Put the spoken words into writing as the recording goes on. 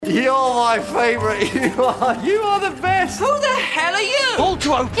You're my favourite. You are the best. Who the hell are you? Paul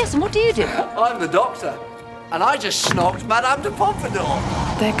Trope. Yes, and what do you do? I'm the doctor. And I just snogged Madame de Pompadour.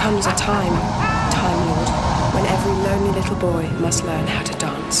 There comes a time, Time Lord, when every lonely little boy must learn how to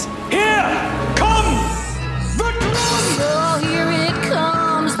dance. Here comes the drum. So here it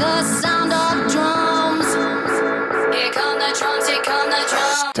comes, the sound of drums. Here come the drums, here come the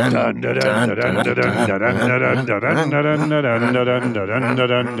drums.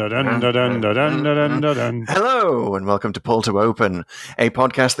 Hello, and welcome to Pull to Open, a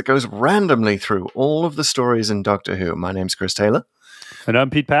podcast that goes randomly through all of the stories in Doctor Who. My name's Chris Taylor. And I'm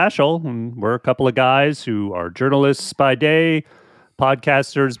Pete Paschal, and we're a couple of guys who are journalists by day,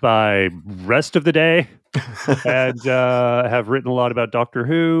 podcasters by rest of the day, and have written a lot about Doctor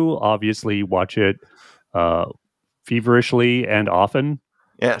Who, obviously watch it feverishly and often.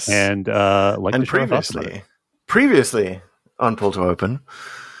 Yes. And previously on Pull to Open,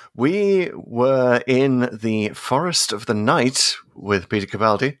 we were in the Forest of the Night with Peter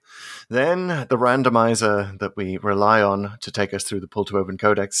Capaldi. Then the randomizer that we rely on to take us through the Pull to Open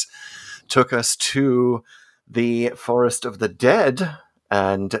Codex took us to the Forest of the Dead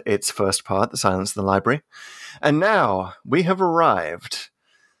and its first part, The Silence in the Library. And now we have arrived,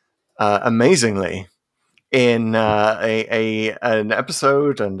 amazingly, in an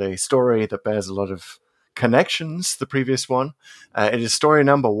episode and a story that bears a lot of connections, the previous one. It is story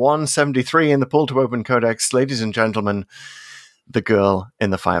number 173 in the Pull to Open Codex. Ladies and gentlemen, The Girl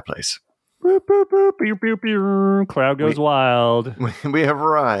in the Fireplace. Boop, boop, boop, pew, pew, pew. Crowd goes wild. We have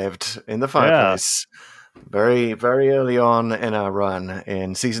arrived in the fireplace very, very early on in our run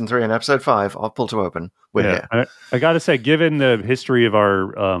in Season 3 and Episode 5 of Pull to Open. We're here. I got to say, given the history of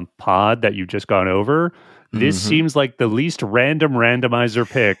our pod that you've just gone over, this seems like the least random randomizer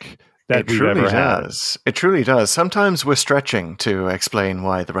pick that we've ever had. It truly does. Sometimes we're stretching to explain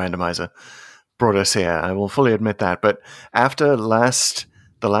why the randomizer brought us here. I will fully admit that. But after the last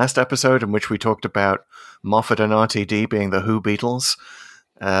episode in which we talked about Moffat and RTD being the Who Beatles,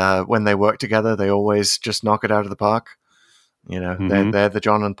 when they work together, they always just knock it out of the park. You know, they're the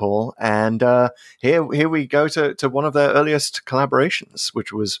John and Paul. And here we go to one of their earliest collaborations,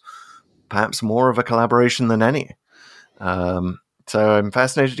 which was perhaps more of a collaboration than any. So I'm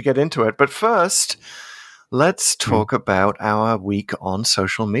fascinated to get into it. But first, let's talk about our week on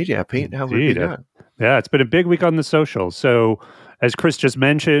social media. Pete, how have we been doing? Yeah, it's been a big week on the socials. So as Chris just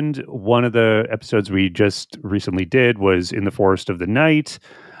mentioned, one of the episodes we just recently did was In the Forest of the Night.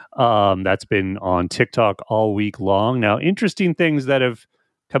 That's been on TikTok all week long. Now, interesting things that have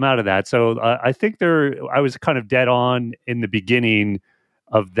come out of that. So I think I was kind of dead on in the beginning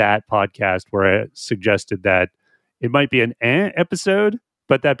of that podcast where I suggested that it might be an episode,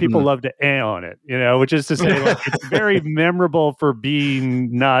 but that people love to on it, which is to say like, it's very memorable for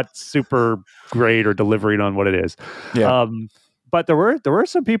being not super great or delivering on what it is. Yeah. But there were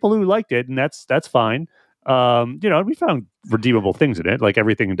some people who liked it, and that's fine. We found redeemable things in it, like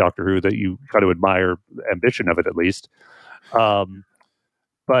everything in Doctor Who that you try to admire the ambition of it, at least.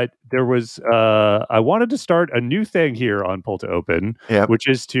 But there was, I wanted to start a new thing here on Pull to Open, which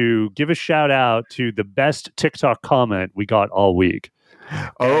is to give a shout out to the best TikTok comment we got all week.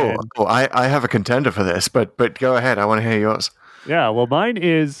 I have a contender for this, but go ahead. I want to hear yours. Yeah, well, mine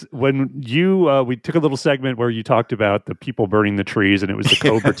is when we took a little segment where you talked about the people burning the trees, and it was the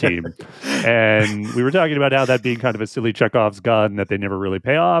Cobra team. And we were talking about how that being kind of a silly Chekhov's gun that they never really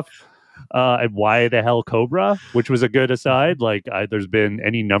pay off. And why the hell Cobra, which was a good aside. Like, there's been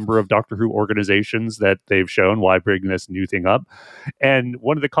any number of Doctor Who organizations that they've shown why bring this new thing up. And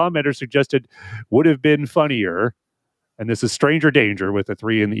one of the commenters suggested would have been funnier, and this is Stranger Danger with a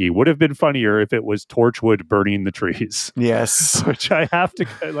 3 in the E, would have been funnier if it was Torchwood burning the trees. Yes. Which I have to,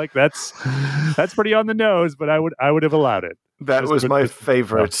 like, that's pretty on the nose, but I would have allowed it. That was my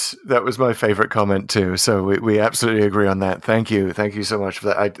favorite. That was my favorite comment too. So we absolutely agree on that. Thank you so much for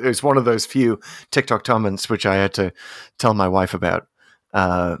that. It was one of those few TikTok comments which I had to tell my wife about,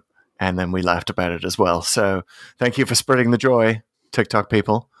 and then we laughed about it as well. So thank you for spreading the joy, TikTok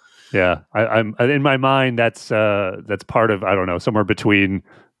people. Yeah, I'm in my mind. That's part of, I don't know, somewhere between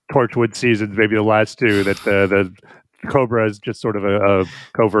Torchwood seasons, maybe the last two. That the Cobra is just sort of a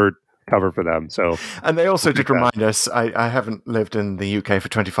covert cover for them. So, and they also did remind us, I haven't lived in the UK for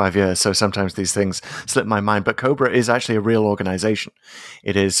 25 years, so sometimes these things slip my mind, but Cobra is actually a real organization.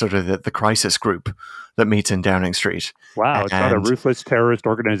 It is sort of the crisis group that meets in Downing Street. Wow, it's not a ruthless terrorist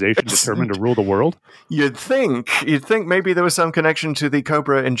organization determined to rule the world? You'd think maybe there was some connection to the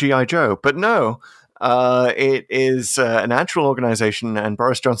Cobra in G.I. Joe, but no. It is an actual organization, and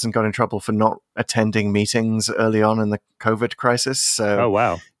Boris Johnson got in trouble for not attending meetings early on in the COVID crisis. So oh,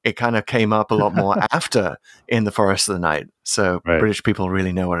 wow. it kind of came up a lot more after In the Forest of the Night. So Right. British people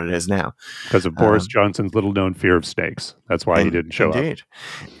really know what it is now. Because of Boris Johnson's little-known fear of snakes. That's why he didn't show up. Indeed.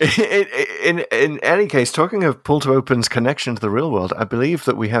 In any case, talking of Pull to Open's connection to the real world, I believe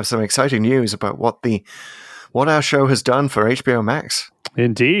that we have some exciting news about what our show has done for HBO Max.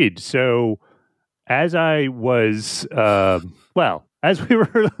 Indeed. So, as I was, as we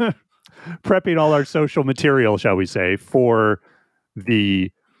were prepping all our social material, shall we say, for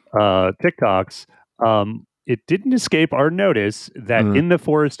the TikToks, it didn't escape our notice that In the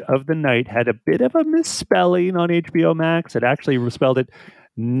Forest of the Night had a bit of a misspelling on HBO Max. It actually spelled it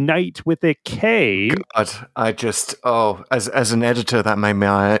night with a K. God, I just, as an editor, that made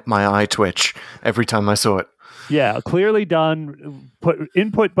my eye twitch every time I saw it. Yeah, clearly done.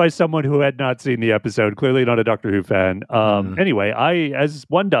 Input by someone who had not seen the episode. Clearly not a Doctor Who fan. Anyway, as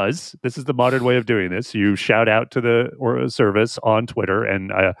one does, this is the modern way of doing this. You shout out to the service on Twitter,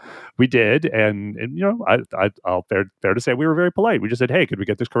 and we did. And I'll fair to say we were very polite. We just said, "Hey, could we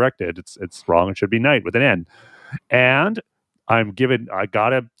get this corrected? It's wrong. It should be night with an N." And I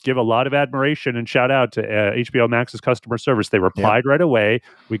gotta give a lot of admiration and shout out to HBO Max's customer service. They replied right away.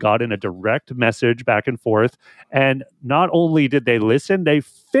 We got in a direct message back and forth, and not only did they listen, they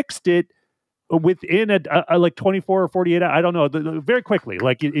fixed it within a like 24 or 48 hours. I don't know, very quickly.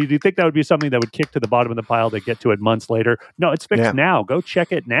 Like you think that would be something that would kick to the bottom of the pile to get to it months later. No, it's fixed now. Go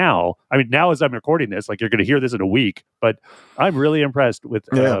check it now. I mean, now as I'm recording this, like you're going to hear this in a week, but I'm really impressed with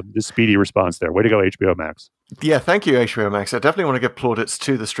the speedy response there. Way to go, HBO Max. Yeah, thank you, HBO Max. I definitely want to give plaudits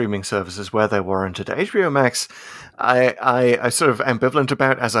to the streaming services where they're warranted. HBO Max, I sort of ambivalent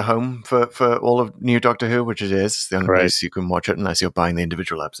about as a home for all of new Doctor Who, which it is. It's the only place you can watch it unless you're buying the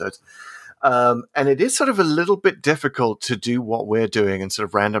individual episodes. And it is sort of a little bit difficult to do what we're doing and sort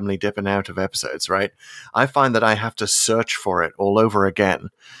of randomly dipping out of episodes, right? I find that I have to search for it all over again.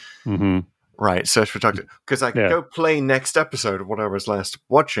 Mm-hmm. Right, search for Doctor, because I can go play next episode of what I was last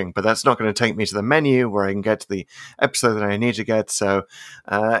watching, but that's not going to take me to the menu where I can get to the episode that I need to get. So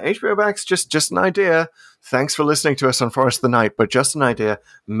HBO Max, just an idea. Thanks for listening to us on Forest of the Night, but just an idea.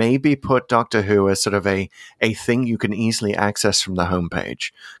 Maybe put Doctor Who as sort of a thing you can easily access from the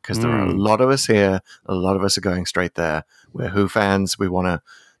homepage, because there are a lot of us here. A lot of us are going straight there. We're Who fans. We want to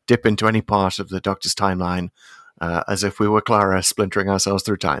dip into any part of the Doctor's timeline. As if we were Clara splintering ourselves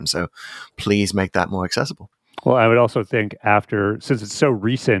through time. So please make that more accessible. Well, I would also think since it's so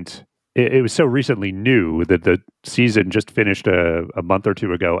recent, it was so recently new that the season just finished a month or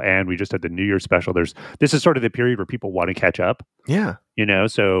two ago, and we just had the New Year's special. This is sort of the period where people want to catch up. Yeah.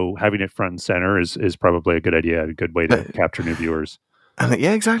 So having it front and center is probably a good idea, a good way to capture new viewers.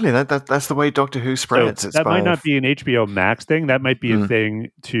 Yeah, exactly. That's the way Doctor Who spreads. So that might not be an HBO Max thing. That might be a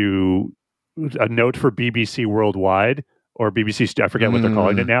thing a note for BBC Worldwide or BBC, I forget what they're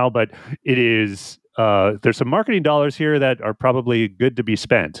calling it now, but it is, there's some marketing dollars here that are probably good to be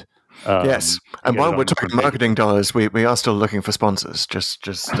spent. Yes. And while we're talking marketing dollars, we are still looking for sponsors. Just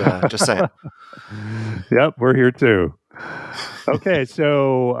saying. Yep, we're here too. Okay,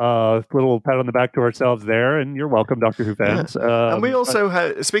 so little pat on the back to ourselves there, and you're welcome, Doctor Who fans. Yeah. And we also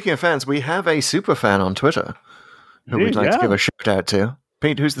have, speaking of fans, we have a super fan on Twitter who we'd like to give a shout out to.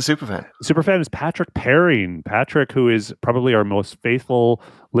 Pete, who's the superfan? Superfan is Patrick Perring. Patrick, who is probably our most faithful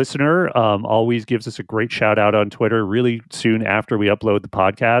listener, always gives us a great shout out on Twitter really soon after we upload the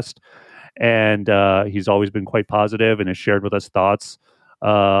podcast. And he's always been quite positive and has shared with us thoughts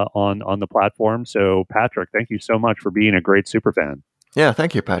on the platform. So, Patrick, thank you so much for being a great superfan. Yeah,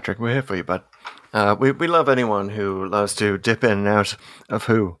 thank you, Patrick. We're here for you, bud. We love anyone who loves to dip in and out of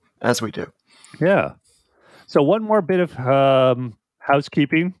Who, as we do. Yeah. So one more bit of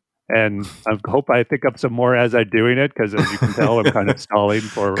housekeeping, and I hope I think up some more as I'm doing it, because as you can tell, I'm kind of stalling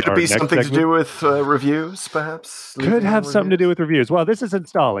for Could it be something segment. To do with reviews, perhaps? Could have something to do with reviews. Well, this isn't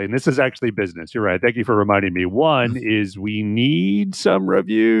stalling. This is actually business. You're right. Thank you for reminding me. One is we need some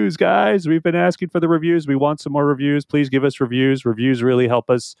reviews, guys. We've been asking for the reviews. We want some more reviews. Please give us reviews. Reviews really help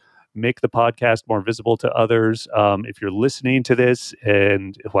us make the podcast more visible to others. If you're listening to this,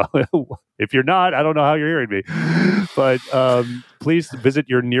 and if you're not, I don't know how you're hearing me, but please visit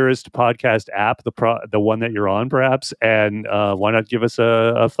your nearest podcast app, the one that you're on, perhaps, and why not give us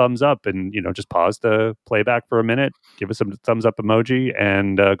a thumbs up and just pause the playback for a minute, give us some thumbs up emoji,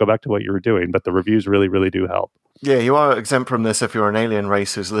 and go back to what you were doing. But the reviews really, really do help. Yeah, you are exempt from this if you're an alien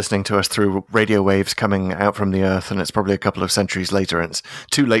race who's listening to us through radio waves coming out from the Earth, and it's probably a couple of centuries later, and it's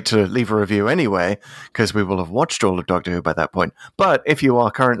too late to leave a review anyway, because we will have watched all of Doctor Who by that point. But if you are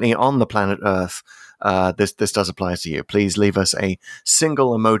currently on the planet Earth, this does apply to you. Please leave us a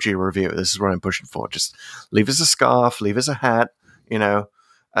single emoji review. This is what I'm pushing for. Just leave us a scarf, leave us a hat,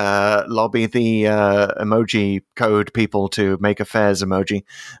 lobby the emoji code people to make a Fairs emoji.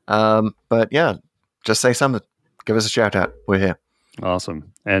 But yeah, just say something. Give us a shout out. We're here.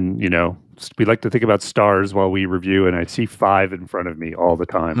 Awesome. And, we like to think about stars while we review, and I see 5 in front of me all the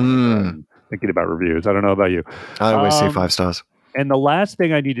time. Thinking about reviews. I don't know about you. I always see 5 stars. And the last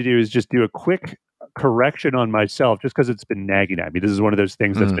thing I need to do is just do a quick correction on myself, just because it's been nagging at me. This is one of those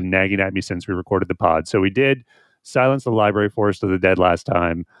things that's been nagging at me since we recorded the pod. So we did Silence the Library Forest of the Dead last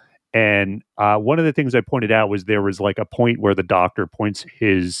time. And one of the things I pointed out was there was like a point where the doctor points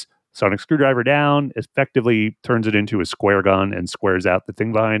his sonic screwdriver down, effectively turns it into a square gun and squares out the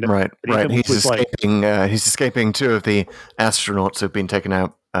thing behind it. Right. He's escaping 2 of the astronauts who've been taken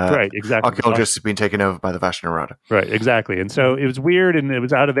out. Right, exactly. Archaeologists have been taken over by the Vashta Nerada. Right, exactly. And so it was weird, and it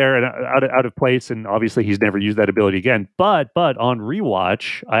was out of there and out of place, and obviously he's never used that ability again. But on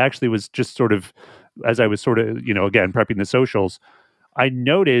rewatch, I actually was just sort of, as I was sort of, again, prepping the socials, I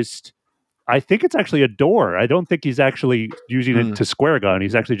noticed, I think it's actually a door. I don't think he's actually using it to square gun.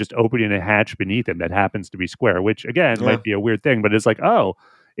 He's actually just opening a hatch beneath him that happens to be square, which, again, might be a weird thing, but it's like, oh,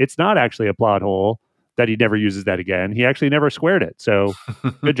 it's not actually a plot hole that he never uses that again. He actually never squared it. So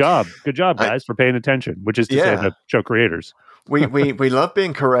good job, guys, for paying attention, which is to say the show creators. we love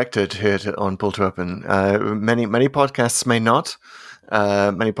being corrected here on Pull to Open. Many podcasts may not.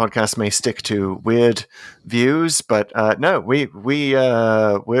 Many podcasts may stick to weird views, but no,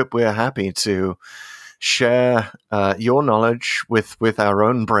 we're happy to share your knowledge with our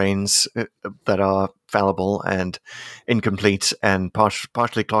own brains that are fallible and incomplete and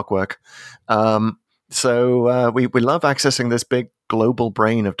partially clockwork. So we love accessing this big global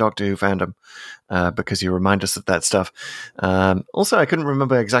brain of Doctor Who fandom because you remind us of that stuff. Also, I couldn't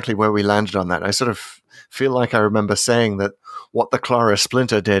remember exactly where we landed on that. I sort of feel like I remember saying that what the Clara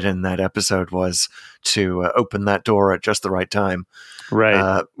Splinter did in that episode was to open that door at just the right time.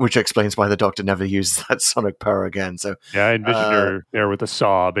 Right. Which explains why the Doctor never used that sonic power again. So yeah, I envisioned her there with a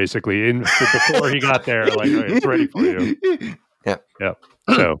saw, basically, before he got there, like, oh, it's ready for you. Yeah.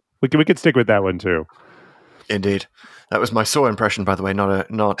 So we could stick with that one too. Indeed. That was my saw impression, by the way,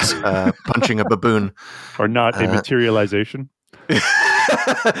 not punching a baboon. Or not a materialization.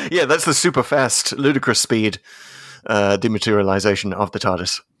 Yeah, that's the super fast, ludicrous speed dematerialization of the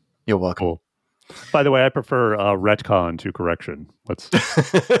TARDIS. You're welcome. Cool. By the way, I prefer retcon to correction. Let's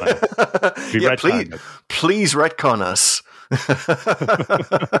please retcon us.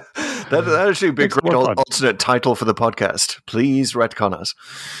 that actually would be a great alternate title for the podcast. Please retcon us.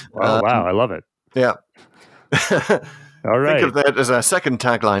 Wow, I love it. Yeah. All right. Think of that as our second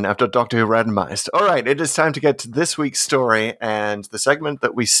tagline after Doctor Who Randomized. All right, it is time to get to this week's story and the segment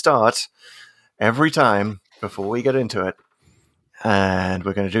that we start every time before we get into it. And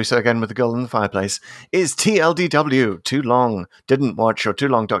we're going to do so again with the girl in the fireplace. Is TLDW, Too Long Didn't Watch, or Too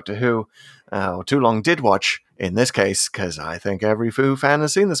Long Doctor Who, or Too Long Did Watch, in this case, because I think every Who fan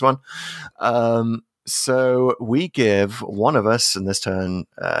has seen this one. So we give one of us, and this turn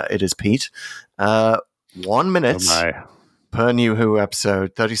it is Pete, 1 minute per new Who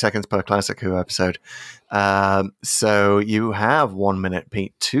episode, 30 seconds per classic Who episode. So you have 1 minute,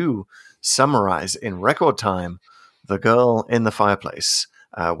 Pete, to summarize in record time The Girl in the Fireplace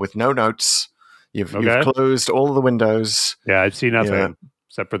with no notes. You've closed all the windows. Yeah, I've seen nothing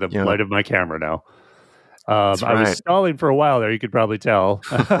except for the light of my camera now. I was stalling for a while there, you could probably tell.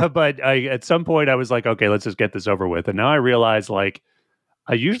 But at some point I was like, okay, let's just get this over with. And now I realize, like,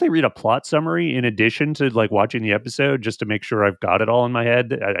 I usually read a plot summary in addition to like watching the episode just to make sure I've got it all in my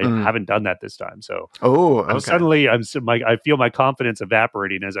head. I haven't done that this time. So I feel my confidence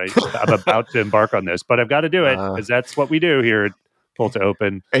evaporating as I'm about to embark on this, but I've got to do it because that's what we do here at Pull to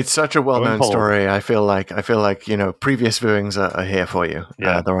Open. It's such a well-known story. I feel like, previous viewings are here for you.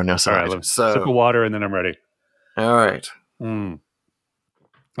 Yeah. They're on your side. All right, sip of water and then I'm ready. All right.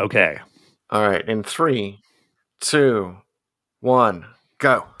 Okay. All right. In 3, 2, 1.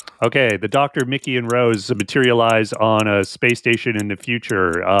 Go. Okay, the Doctor, Mickey, and Rose materialize on a space station in the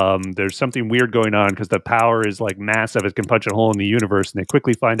future. There's something weird going on because the power is like massive. It can punch a hole in the universe, and they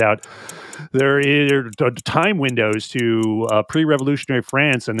quickly find out there are time windows to pre-revolutionary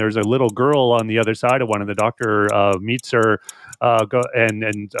France, and there's a little girl on the other side of one, and the Doctor meets her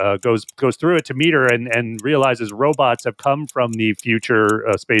goes through it to meet her and realizes robots have come from the future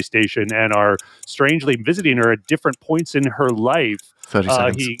space station and are strangely visiting her at different points in her life. 30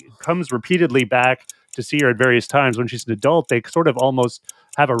 seconds. He comes repeatedly back to see her at various times. When she's an adult, they sort of almost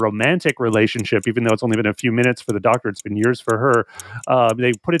have a romantic relationship, even though it's only been a few minutes for the Doctor. It's been years for her.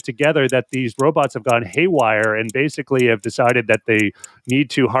 They put it together that these robots have gone haywire and basically have decided that they need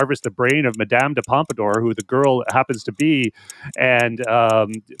to harvest the brain of Madame de Pompadour, who the girl happens to be, and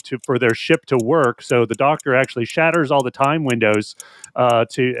for their ship to work. So the Doctor actually shatters all the time windows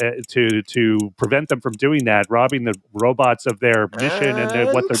to prevent them from doing that, robbing the robots of their mission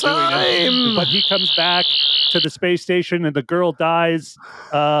and what they're doing. But he comes back to the space station, and the girl dies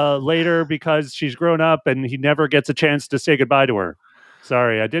later because she's grown up, and he never gets a chance to say goodbye to her.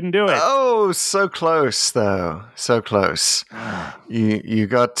 Sorry, I didn't do it. Oh, so close though, so close. You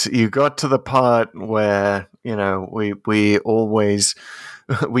got to the part where we always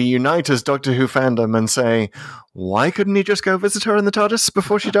we unite as Doctor Who fandom and say, why couldn't he just go visit her in the TARDIS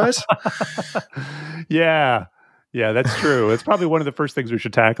before she dies? Yeah, that's true. It's probably one of the first things we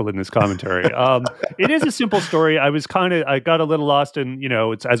should tackle in this commentary. It is a simple story. I got a little lost in,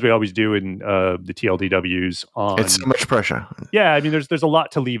 it's as we always do in the TLDWs. It's so much pressure. Yeah, I mean, there's a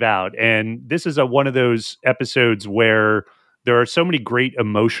lot to leave out, and this is one of those episodes where there are so many great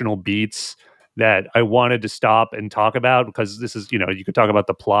emotional beats that I wanted to stop and talk about, because this is, you could talk about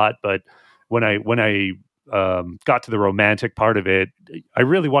the plot, but when I got to the romantic part of it, I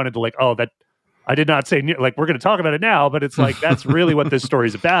really wanted to I did not say we're going to talk about it now, but it's like that's really what this story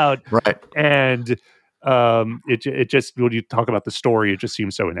is about, right? And it just, when you talk about the story, it just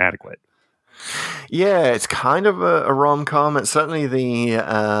seems so inadequate. Yeah, it's kind of a rom-com. It's certainly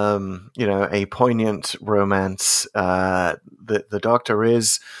a poignant romance. The Doctor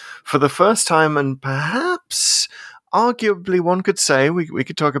is, for the first time, and perhaps arguably one could say, we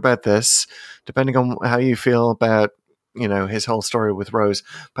could talk about this, depending on how you feel about his whole story with Rose,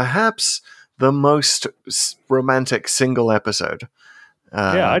 perhaps the most romantic single episode.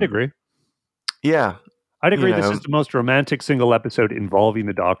 Yeah, I'd agree. Yeah. I'd agree. This is the most romantic single episode involving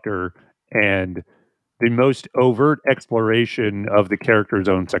the Doctor and the most overt exploration of the character's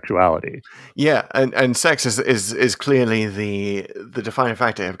own sexuality. Yeah, and sex is clearly the defining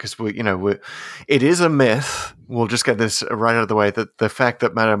factor, because it is a myth. We'll just get this right out of the way, that the fact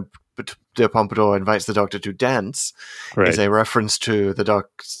that Madame de Pompadour invites the Doctor to dance is a reference to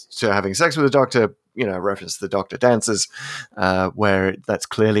to having sex with the Doctor, reference to the Doctor dances, where that's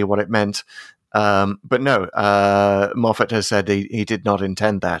clearly what it meant. But no, Moffat has said he did not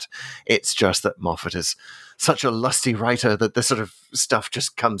intend that. It's just that Moffat is such a lusty writer that this sort of stuff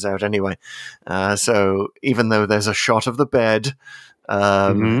just comes out anyway. So even though there's a shot of the bed,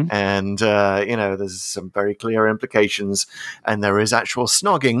 and there's some very clear implications, and there is actual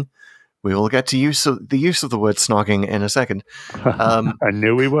snogging. We will get to the use of the word snogging in a second. I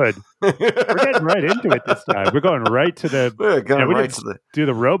knew we would. We're getting right into it this time. We're going right to the. We're going right to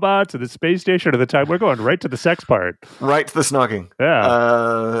the robot, to the space station, to the time. We're going right to the sex part. Right to the snogging.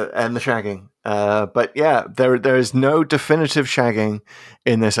 Yeah. And the shagging. But yeah, there is no definitive shagging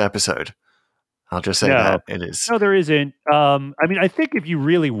in this episode. I'll just say that it is. No, there isn't. I mean, I think if you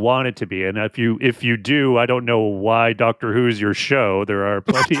really want it to be, and if you do, I don't know why Doctor Who's your show. There are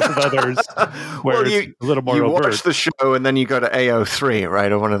plenty of others where it's a little more you overt. Watch the show and then you go to AO3,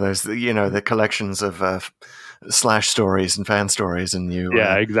 right, or one of those, the collections of slash stories and fan stories, and you.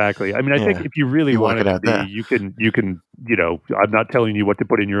 Yeah, exactly. I mean, I think if you really want it to be, there. you can. I'm not telling you what to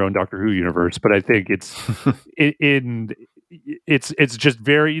put in your own Doctor Who universe, but I think it's It's just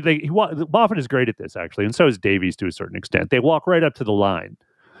very. Moffat is great at this, actually, and so is Davies to a certain extent. They walk right up to the line,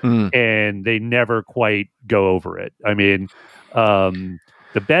 and they never quite go over it. I mean,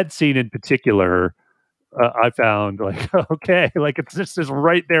 the bed scene in particular, I found okay, it's just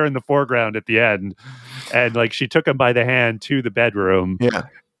right there in the foreground at the end, and she took him by the hand to the bedroom. Yeah.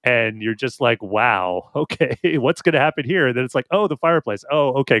 And you're just like, wow, okay, what's going to happen here? And then it's like, oh, the fireplace.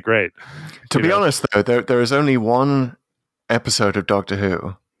 Oh, okay, great. To be honest, though, there is only one episode of Doctor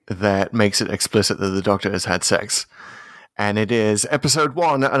Who that makes it explicit that the Doctor has had sex, and it is episode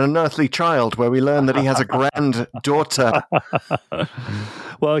 1, An Unearthly Child, where we learn that he has a granddaughter.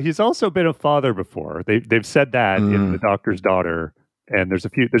 Well, he's also been a father before. They've said that in The Doctor's Daughter, and there's a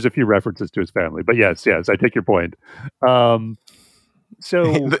few references to his family. But yes, I take your point. So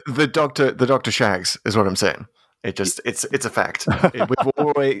the Doctor shags is what I'm saying. It's a fact.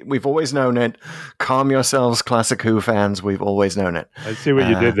 We've always known it. Calm yourselves, classic Who fans. We've always known it. I see what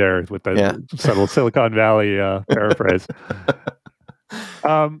you did there with the subtle Silicon Valley paraphrase.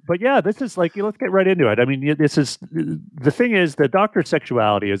 But yeah, this is like, let's get right into it. I mean, this is the thing is the Doctor's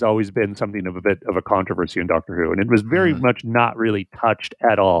sexuality has always been something of a bit of a controversy in Doctor Who, and it was very much not really touched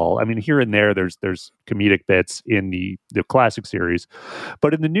at all. I mean, here and there, there's comedic bits in the classic series,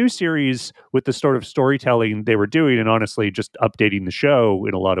 but in the new series, with the sort of storytelling they were doing, and honestly, just updating the show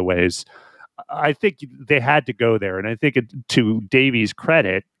in a lot of ways, I think they had to go there. And I think to Davies'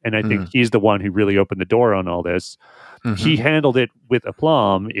 credit, and I think he's the one who really opened the door on all this. He handled it with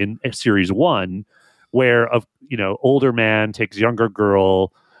aplomb in series 1, where older man takes younger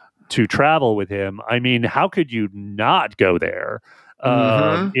girl to travel with him. I mean, how could you not go there?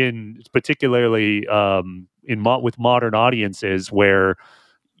 In particularly with modern audiences, where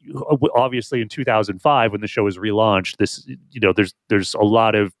obviously in 2005 when the show was relaunched, this there's a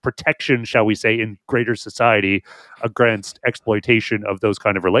lot of protection, shall we say, in greater society against exploitation of those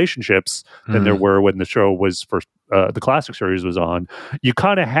kind of relationships than there were when the show was first the classic series was on. You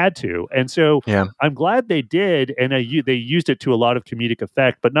kind of had to, and so I'm glad they did, and they used it to a lot of comedic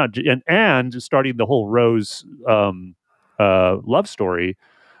effect, but not and starting the whole Rose love story,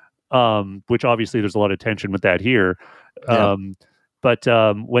 which obviously there's a lot of tension with that here. But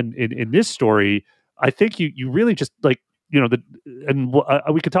when in this story, I think you really just we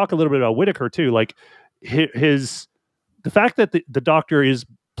could talk a little bit about Whittaker too, like the fact that the Doctor has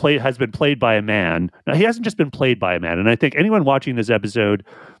been played by a man. Now, he hasn't just been played by a man, and I think anyone watching this episode,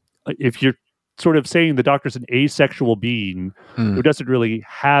 if you're sort of saying the Doctor's an asexual being who doesn't really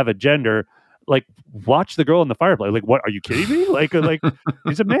have a gender, like, watch the girl in the fireplace. Like, what, are you kidding me? Like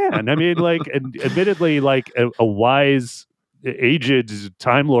he's a man. I mean, like, and admittedly, like a wise, aged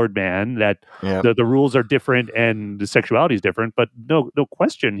Time Lord man, that the rules are different and the sexuality is different, but no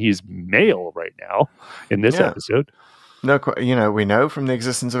question he's male right now in this episode. No, we know from the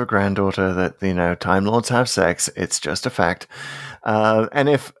existence of a granddaughter that Time Lords have sex. It's just a fact. And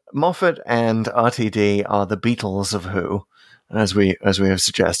if Moffat and RTD are the Beatles of Who, as we have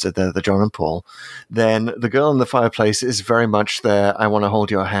suggested, they're the John and Paul, then the girl in the fireplace is very much there. I want to hold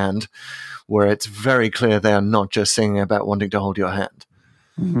your hand, where it's very clear they are not just singing about wanting to hold your hand.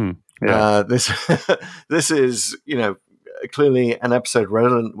 This is clearly an episode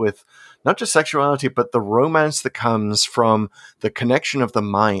relevant with not just sexuality, but the romance that comes from the connection of the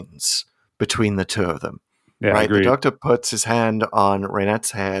minds between the two of them. Yeah, right. Agreed. The Doctor puts his hand on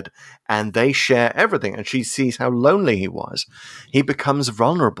Reinette's head, and they share everything. And she sees how lonely he was. He becomes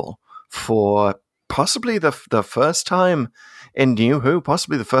vulnerable for possibly the first time in New Who,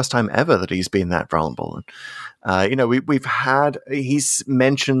 possibly the first time ever that he's been that vulnerable. And he's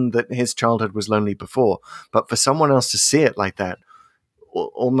mentioned that his childhood was lonely before, but for someone else to see it like that,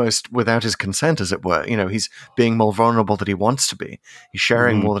 almost without his consent, as it were, he's being more vulnerable than he wants to be. He's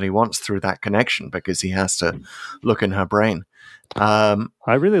sharing more than he wants through that connection because he has to look in her brain. I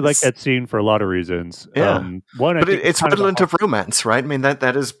really like that scene for a lot of reasons. Yeah, it's redolent of romance, right? I mean,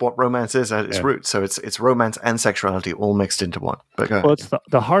 that is what romance is at its root. So it's romance and sexuality all mixed into one. But go ahead. Well, it's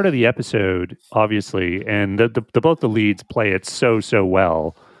the heart of the episode, obviously, and both the leads play it so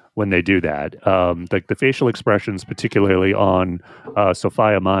well when they do that. Like the facial expressions, particularly on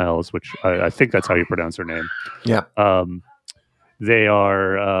Sophia Miles, which I think that's how you pronounce her name. Yeah. They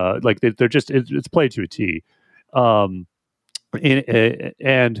are they're just it's played to a T. And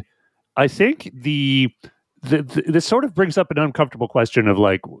I think this sort of brings up an uncomfortable question of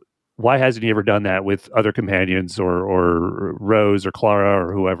like, why hasn't he ever done that with other companions or Rose or Clara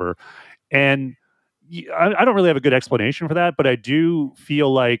or whoever? And I don't really have a good explanation for that, but I do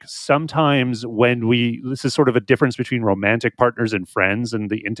feel like sometimes this is sort of a difference between romantic partners and friends, and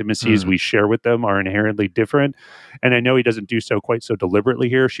the intimacies we share with them are inherently different. And I know he doesn't do so quite so deliberately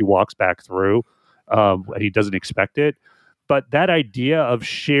here. She walks back through, and he doesn't expect it. But that idea of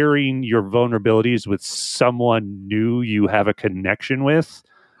sharing your vulnerabilities with someone new you have a connection with,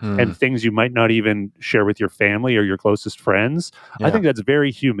 and things you might not even share with your family or your closest friends, I think that's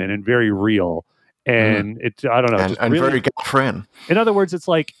very human and very real. And I don't know, and really, very good friend. In other words, it's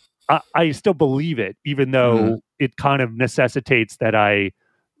like I still believe it, even though it kind of necessitates that I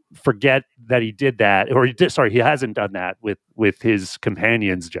forget that he did that, or he hasn't done that with his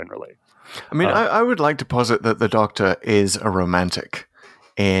companions generally. I mean, I would like to posit that the Doctor is a romantic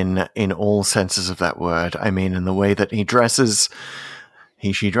in all senses of that word. I mean, in the way that he dresses,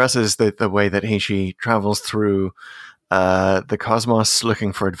 she dresses, the way that she travels through the cosmos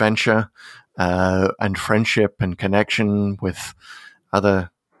looking for adventure and friendship and connection with other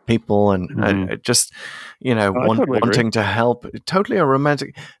people, and just wanting to help. Totally a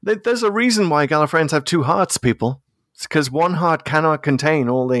romantic. There's a reason why Gallifreyans have two hearts, people. It's because one heart cannot contain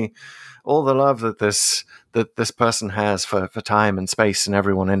all the love that this that this person has for time and space and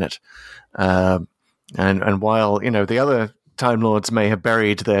everyone in it. And while, the other Time Lords may have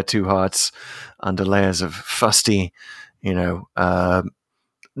buried their two hearts under layers of fusty,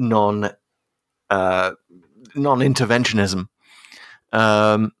 non-interventionism,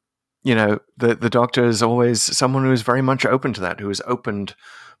 the Doctor is always someone who is very much open to that, who has opened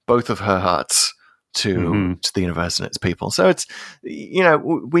both of her hearts to the universe and its people. So it's,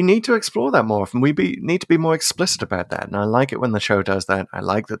 we need to explore that more often. Need to be more explicit about that. And I like it when the show does that. I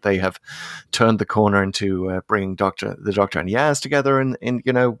like that they have turned the corner into bringing the Doctor and Yaz together in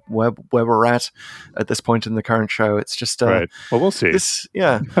where we're at this point in the current show. It's just right. Well, we'll see.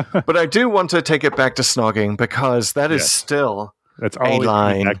 But I do want to take it back to snogging, because that is still that's a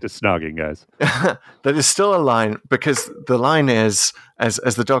line. Back to snogging, guys. That is still a line, because the line is as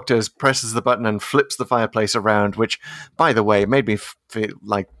the Doctor presses the button and flips the fireplace around, which, by the way, made me feel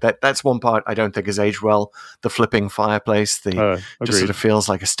like that's one part I don't think has aged well. The flipping fireplace, just sort of feels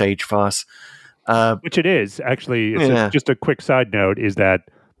like a stage farce. Which it is, actually. Just a quick side note is that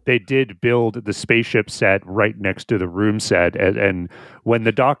they did build the spaceship set right next to the room set, and when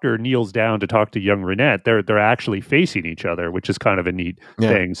the Doctor kneels down to talk to young Reinette, they're actually facing each other, which is kind of a neat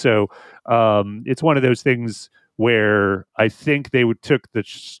thing. So it's one of those things where I think they took the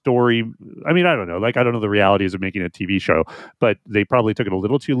story. I mean, I don't know. I don't know the realities of making a TV show, but they probably took it a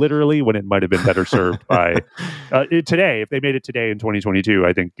little too literally when it might have been better served by today. If they made it today in 2022,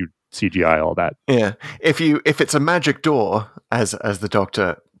 I think you'd CGI all that. Yeah. If it's a magic door, as the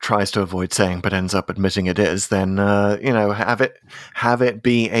Doctor tries to avoid saying but ends up admitting it is, then have it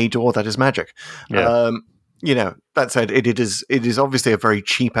be a door that is magic. That said, it is obviously a very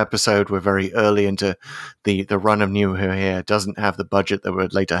cheap episode. We're very early into the run of New Who here. Doesn't have the budget that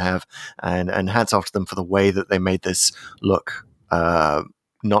would later have, and hats off to them for the way that they made this look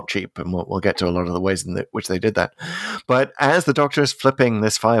not cheap, and we'll get to a lot of the ways in which they did that. But as the Doctor is flipping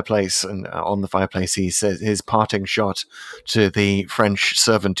this fireplace, and on the fireplace he says his parting shot to the French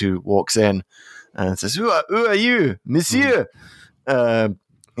servant who walks in and says, who are you, monsieur?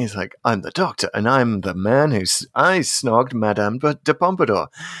 He's like, I'm the Doctor, and I'm the man I snogged Madame de Pompadour.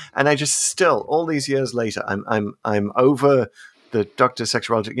 And I just still, all these years later, I'm over the Doctor's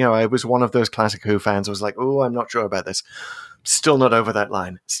sexuality. I was one of those classic Who fans who was like, oh, I'm not sure about this. Still not over that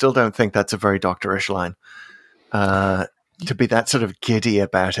line. Still don't think that's a very Doctor-ish line. To be that sort of giddy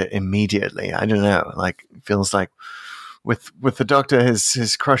about it immediately, I don't know. It feels like with the Doctor,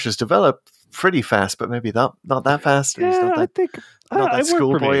 his crushes develop pretty fast, but maybe not that fast. I think not that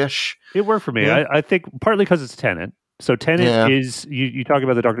schoolboyish. It worked for me. Yeah. I think partly because it's Tennant. So Tennant is, you talk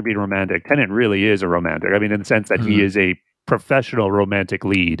about the Doctor being romantic. Tennant really is a romantic. I mean, in the sense that he is a professional romantic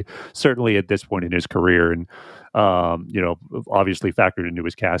lead, certainly at this point in his career, and obviously factored into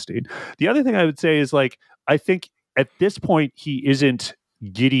his casting. The other thing I would say is, I think at this point he isn't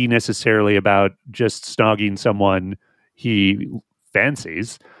giddy necessarily about just snogging someone he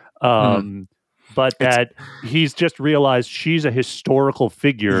fancies, but that he's just realized she's a historical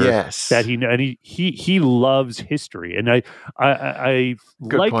figure. Yes, that he loves history, and I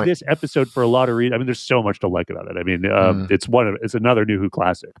like point. This episode for a lot of reasons. I mean, there's so much to like about it. I mean, it's another New Who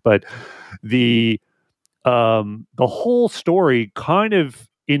classic, but the whole story kind of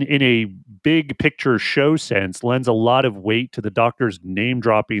in a big picture show sense lends a lot of weight to the Doctor's name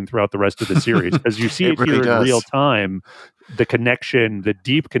dropping throughout the rest of the series, because you see it really here does. in real time, the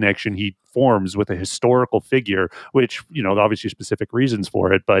deep connection he forms with a historical figure, which, obviously specific reasons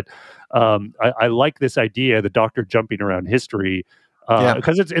for it. But I like this idea, the Doctor jumping around history,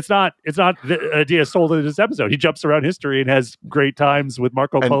 because it's not the idea sold in this episode. He jumps around history and has great times with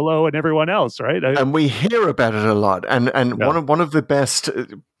Marco Polo and everyone else, right? And we hear about it a lot. And one of the best,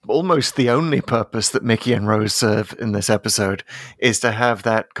 almost the only purpose that Mickey and Rose serve in this episode is to have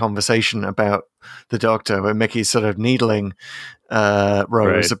that conversation about the Doctor, where Mickey's sort of needling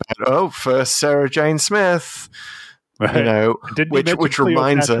Rose about, first Sarah Jane Smith, which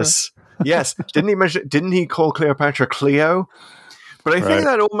reminds us, yes, didn't he call Cleopatra Cleo? But I think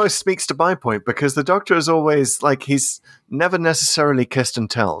that almost speaks to my point, because the Doctor is always he's never necessarily kissed and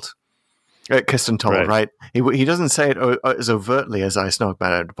told, right? He doesn't say it as overtly as I snog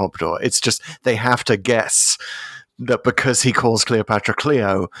Madame de Pompadour. It's just they have to guess that because he calls Cleopatra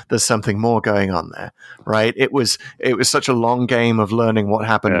Cleo, there's something more going on there, right? It was such a long game of learning what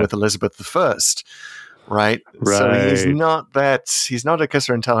happened with Elizabeth I. Right. So he's not a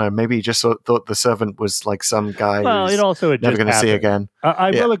kisser and teller. Maybe he just thought the servant was like some guy who's never going to see again.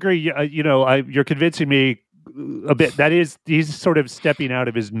 I will agree. You're convincing me a bit. That is, he's sort of stepping out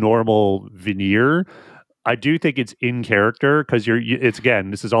of his normal veneer. I do think it's in character, because it's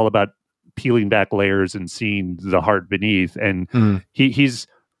again, this is all about peeling back layers and seeing the heart beneath. And he's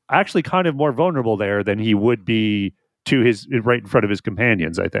actually kind of more vulnerable there than he would be to his right in front of his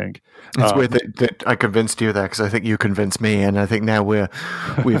companions, I think. It's weird that I convinced you there, because I think you convinced me, and I think now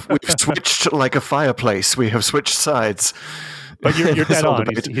we've switched like a fireplace. We have switched sides. But you're dead on.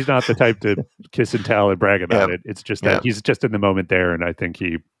 He's not the type to kiss and tell and brag about it. It's just that he's just in the moment there, and I think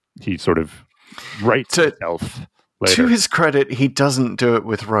he sort of writes himself later. To his credit, he doesn't do it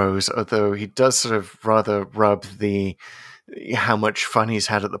with Rose, although he does sort of rather rub the how much fun he's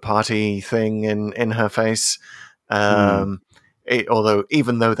had at the party thing in her face. Although,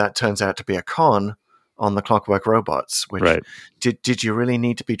 even though that turns out to be a con on the Clockwork Robots, which did you really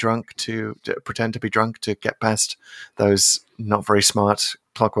need to be drunk to pretend to be drunk to get past those not very smart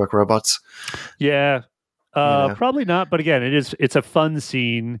Clockwork Robots? Yeah, probably not. But again, it's a fun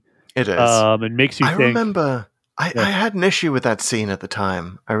scene. It is. It makes you think. I remember I had an issue with that scene at the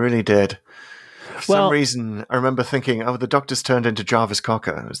time. I really did. For some reason, I remember thinking, the Doctor's turned into Jarvis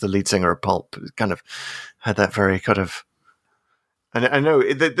Cocker as the lead singer of Pulp. It kind of had that very kind of... And I know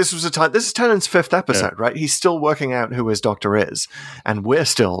this was a time... This is Tennant's 5th episode, right? He's still working out who his Doctor is, and we're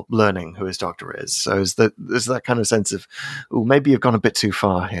still learning who his Doctor is. So there's that kind of sense of, maybe you've gone a bit too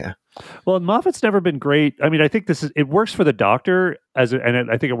far here. Well, Moffat's never been great. I mean, I think it works for the Doctor, I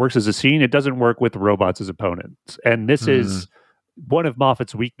think it works as a scene. It doesn't work with robots as opponents. And this is one of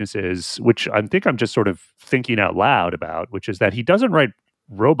Moffat's weaknesses, which I think I'm just sort of thinking out loud about, which is that he doesn't write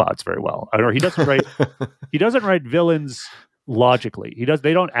robots very well. Or he doesn't write villains logically.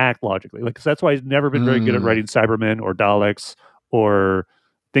 They don't act logically. Like, that's why he's never been very good at writing Cybermen or Daleks, or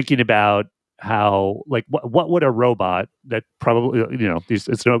thinking about how, like, what would a robot that probably,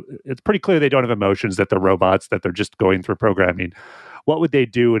 it's pretty clear they don't have emotions, that they're robots, that they're just going through programming. What would they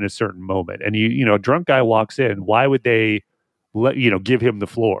do in a certain moment? And a drunk guy walks in, why would they give him the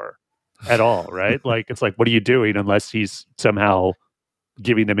floor at all, right? Like, it's like, what are you doing, unless he's somehow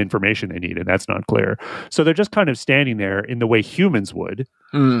giving them information they need, and that's not clear. So they're just kind of standing there in the way humans would.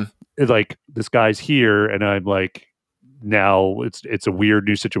 Like, this guy's here, and I'm like, now it's a weird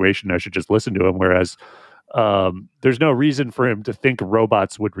new situation, I should just listen to him. Whereas there's no reason for him to think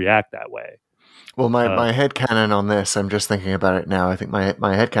robots would react that way. Well, my headcanon on this, I'm just thinking about it now, I think my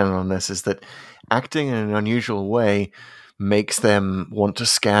headcanon on this is that acting in an unusual way makes them want to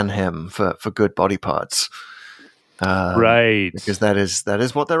scan him for good body parts. Right. Because that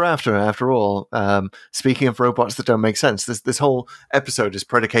is what they're after all. Speaking of robots that don't make sense, this whole episode is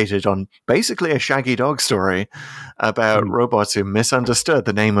predicated on basically a Shaggy Dog story about robots who misunderstood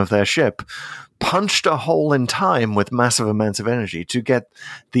the name of their ship, punched a hole in time with massive amounts of energy to get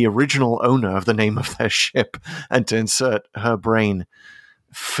the original owner of the name of their ship, and to insert her brain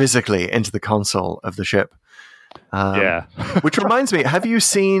physically into the console of the ship. Which reminds me, have you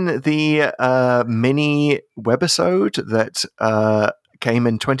seen the mini webisode that came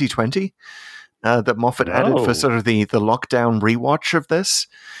in 2020 that Moffat added for sort of the lockdown rewatch of this?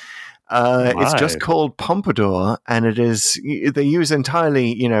 It's just called Pompadour, and it is, they use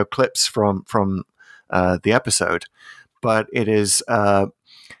entirely clips from the episode, but it is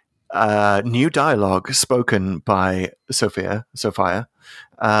new dialogue spoken by Sophia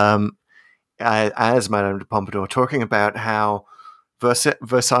as Madame de Pompadour, talking about how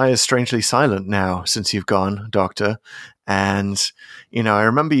Versailles is strangely silent now since you've gone, Doctor. And, I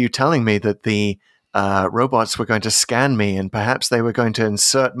remember you telling me that the robots were going to scan me, and perhaps they were going to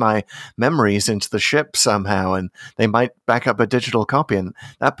insert my memories into the ship somehow, and they might back up a digital copy, and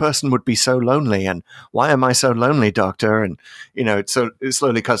that person would be so lonely. And why am I so lonely, Doctor? And, so it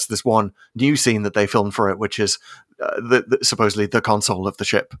slowly cuts to this one new scene that they filmed for it, which is supposedly the console of the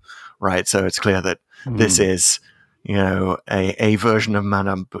ship, right? So it's clear that this is, a version of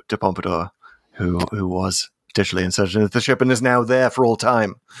Madame de Pompadour who was digitally inserted into the ship and is now there for all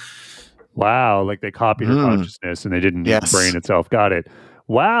time. Wow, like they copied her consciousness and they didn't need the brain itself. Got it.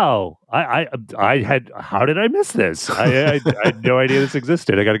 Wow, I had. How did I miss this? I had no idea this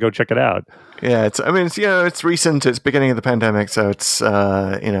existed. I got to go check it out. Yeah, it's recent. It's beginning of the pandemic, so it's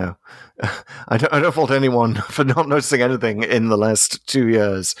I don't fault anyone for not noticing anything in the last 2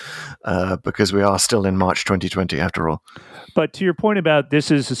 years, because we are still in March 2020 after all. But to your point about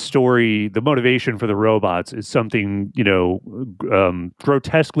this is a story, the motivation for the robots is something,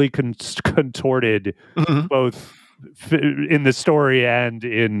 grotesquely contorted, both in the story and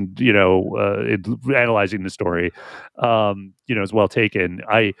in, in analyzing the story, is well taken.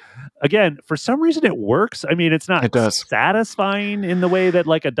 Again, for some reason it works. I mean, it's not satisfying in the way that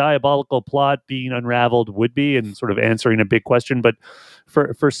like a diabolical plot being unraveled would be, and sort of answering a big question. But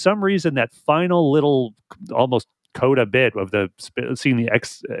for some reason, that final little almost coda bit of seeing the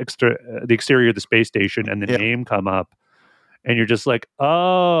exterior of the space station and the name come up, and you're just like,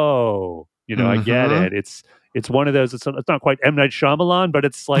 oh, I get it. It's one of those. It's not quite M. Night Shyamalan, but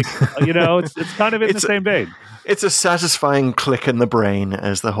it's like it's kind of in the same vein. It's a satisfying click in the brain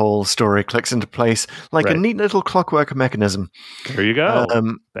as the whole story clicks into place, like a neat little clockwork mechanism. There you go.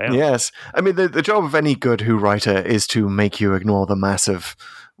 Yes, I mean the job of any good Who writer is to make you ignore the massive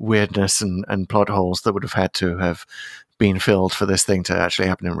weirdness and plot holes that would have had to have been filled for this thing to actually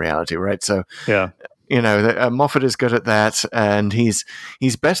happen in reality, right? So yeah. Moffat is good at that, and he's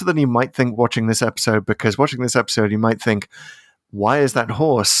better than you might think watching this episode, because watching this episode you might think, why is that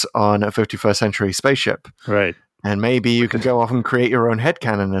horse on a 51st century spaceship? Right. And maybe you could go off and create your own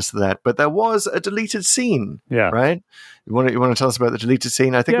headcanon as to that. But there was a deleted scene, right? You want to tell us about the deleted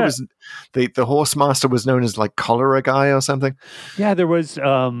scene? I think it was the horse master was known as like Cholera Guy or something. Yeah, there was...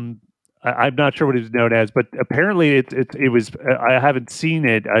 I'm not sure what it's known as, but apparently it was. I haven't seen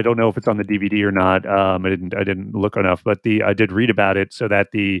it. I don't know if it's on the DVD or not. I didn't look enough, but I did read about it. So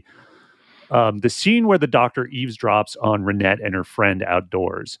that the scene where the doctor eavesdrops on Renette and her friend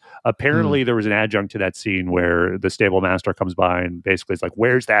outdoors. Apparently, there was an adjunct to that scene where the stable master comes by and basically is like,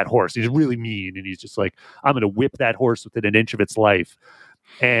 "Where's that horse?" He's really mean, and he's just like, "I'm going to whip that horse within an inch of its life,"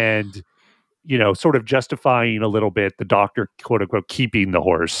 and sort of justifying a little bit the doctor, quote unquote, keeping the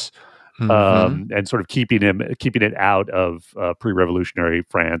horse. And sort of keeping it out of pre-revolutionary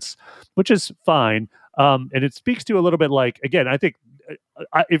France, which is fine. And it speaks to a little bit like, again, I think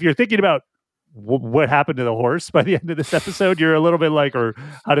if you're thinking about what happened to the horse by the end of this episode, you're a little bit like, or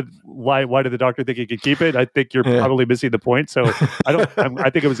why did the doctor think he could keep it? I think you're probably missing the point. So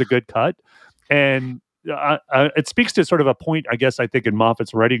I think it was a good cut. And it speaks to sort of a point, I guess, I think in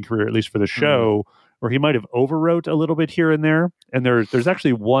Moffat's writing career, at least for the show, where he might have overwrote a little bit here and there. And there's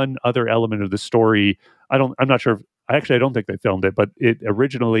actually one other element of the story. I'm not sure. I don't think they filmed it, but it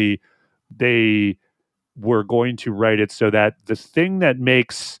originally they were going to write it so that the thing that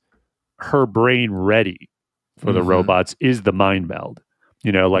makes her brain ready for the robots is the mind meld.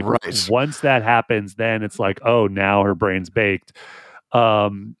 Once that happens, then it's like, oh, now her brain's baked.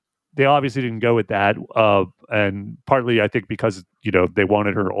 They obviously didn't go with that, and partly I think because they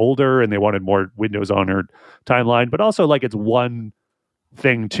wanted her older and they wanted more windows on her timeline, but also like it's one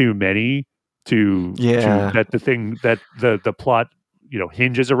thing too many that the thing that the plot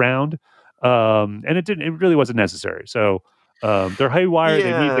hinges around, and it really wasn't necessary. So they're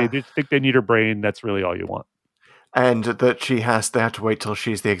haywire. They think they need her brain. That's really all you want. And that they have to wait till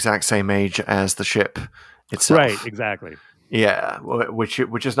she's the exact same age as the ship itself. Right. Exactly. Yeah, which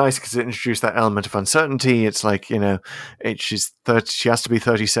is nice because it introduced that element of uncertainty. It's like, she has to be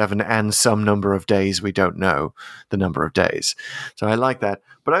 37 and some number of days. We don't know the number of days. So I like that.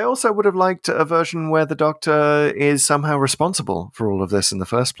 But I also would have liked a version where the Doctor is somehow responsible for all of this in the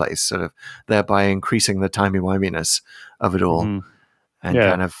first place, sort of thereby increasing the timey-wiminess of it all. And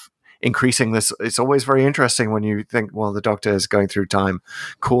kind of increasing this. It's always very interesting when you think, well, the Doctor is going through time,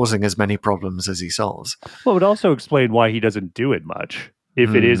 causing as many problems as he solves. Well, it would also explain why he doesn't do it much.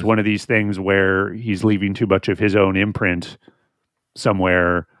 If it is one of these things where he's leaving too much of his own imprint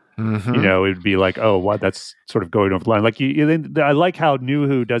somewhere, it'd be like, oh, what? That's sort of going over the line. Like I like how New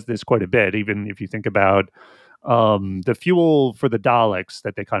Who does this quite a bit. Even if you think about the fuel for the Daleks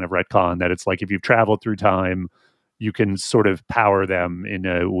that they kind of retcon, that it's like if you've traveled through time, you can sort of power them in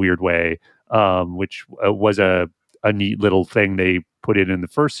a weird way, which was a neat little thing they put in the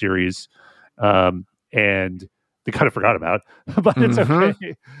first series, and they kind of forgot about. But it's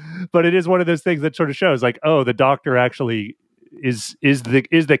okay. But it is one of those things that sort of shows, like, oh, the Doctor actually is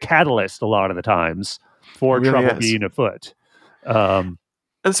the catalyst a lot of the times for trouble being afoot. And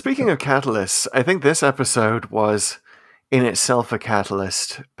speaking of catalysts, I think this episode was in itself a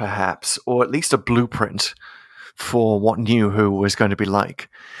catalyst, perhaps, or at least a blueprint for what New Who was going to be like.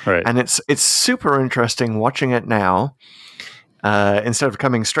 Right. And it's super interesting watching it now, instead of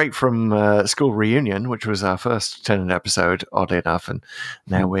coming straight from School Reunion, which was our first Tennant episode, oddly enough, and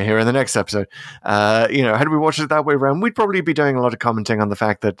now we're here in the next episode. Had we watched it that way around, we'd probably be doing a lot of commenting on the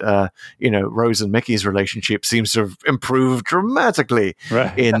fact that, Rose and Mickey's relationship seems to have improved dramatically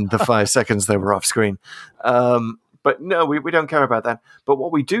in the 5 seconds they were off screen. But no, we don't care about that. But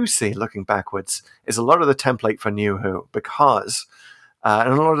what we do see, looking backwards, is a lot of the template for New Who, because,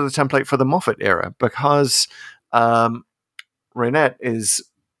 and a lot of the template for the Moffat era, because Renette is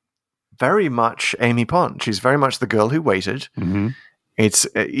very much Amy Pond. She's very much the girl who waited. Mm-hmm.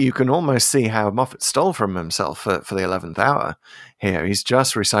 You can almost see how Moffat stole from himself for the 11th hour here. He's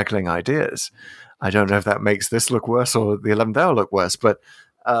just recycling ideas. I don't know if that makes this look worse or the 11th hour look worse, but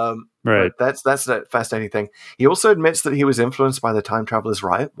Right. But that's a fascinating thing. He also admits that he was influenced by the time traveler's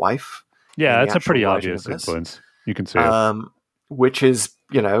wife. Yeah, in the that's a pretty actual writing obvious of this. influence. You can see it. Which is,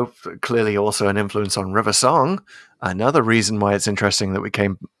 clearly also an influence on River Song. Another reason why it's interesting that we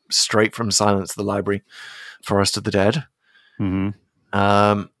came straight from Silence of the Library, Forest of the Dead. Mm-hmm.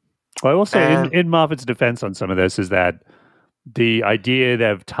 Um, Well, I will say, in Moffat's defense on some of this, is that the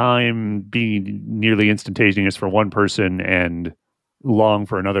idea of time being nearly instantaneous for one person and long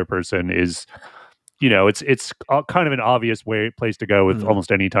for another person is, it's kind of an obvious place to go with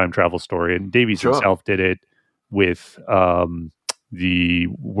almost any time travel story. And Davies himself did it with the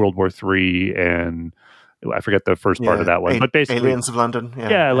World War III, and I forget the first part of that one, but basically Aliens of London.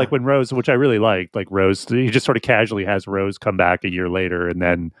 Like when Rose, which I really liked, like Rose, he just sort of casually has Rose come back a year later, and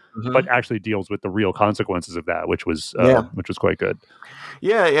then, but actually deals with the real consequences of that, which was quite good.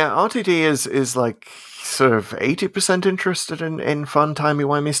 Yeah. RTD is like sort of 80% interested in fun,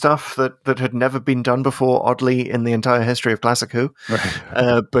 timey-wimey stuff that had never been done before, oddly, in the entire history of Classic Who.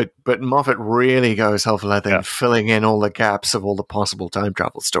 Right. But Moffat really goes hell for leather in filling in all the gaps of all the possible time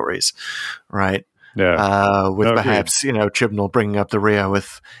travel stories, right? Yeah. With perhaps, Chibnall bringing up the rear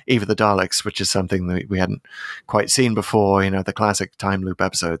with Eve of the Daleks, which is something that we hadn't quite seen before, the classic time loop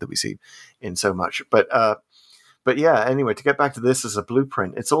episode that we see in so much. But yeah, anyway, to get back to this as a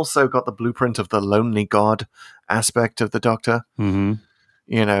blueprint, it's also got the blueprint of the lonely god aspect of the Doctor. Mm-hmm.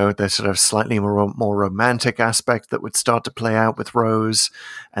 The sort of slightly more romantic aspect that would start to play out with Rose,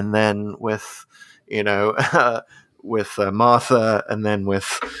 and then with, with Martha, and then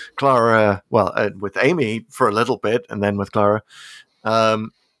with Clara, with Amy for a little bit, and then with Clara. So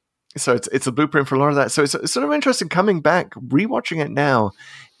it's a blueprint for a lot of that. So it's sort of interesting coming back, rewatching it now.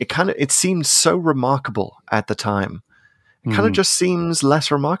 It seemed so remarkable at the time. It kind of just seems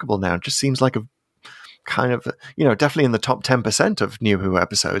less remarkable now. It just seems like a kind of, definitely in the top 10% of New Who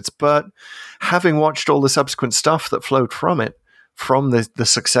episodes. But having watched all the subsequent stuff that flowed from it, from the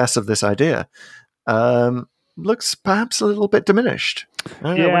success of this idea, looks perhaps a little bit diminished.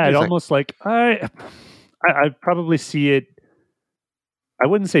 It almost like I probably see it. I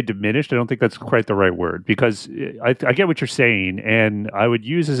wouldn't say diminished. I don't think that's quite the right word, because I get what you're saying, and I would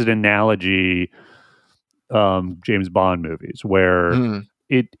use as an analogy James Bond movies, where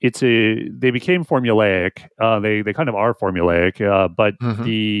they became formulaic. They kind of are formulaic, but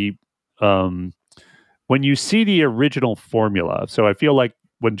the when you see the original formula, so I feel like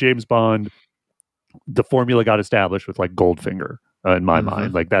when James Bond, the formula got established with like Goldfinger. In my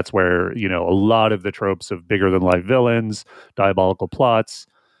mind, like that's where a lot of the tropes of bigger than life villains, diabolical plots,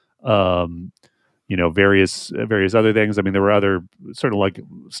 various other things. I mean, there were other sort of like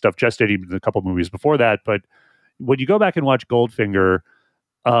stuff gestating in a couple movies before that, but when you go back and watch Goldfinger,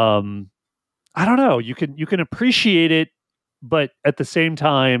 I don't know, you can appreciate it, but at the same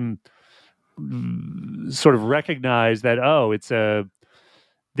time, sort of recognize that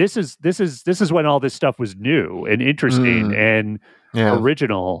this is when all this stuff was new and interesting and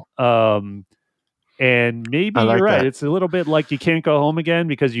original. And maybe you're right. That. It's a little bit like You Can't Go Home Again,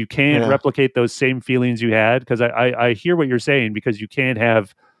 because you can't replicate those same feelings you had. Because I hear what you're saying, because you can't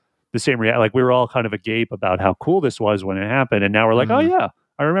have the same reaction. Like we were all kind of agape about how cool this was when it happened. And now we're like, oh yeah,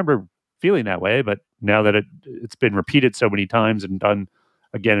 I remember feeling that way. But now that it's been repeated so many times and done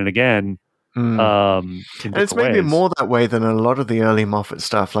again and again, and it's maybe more that way than a lot of the early Moffat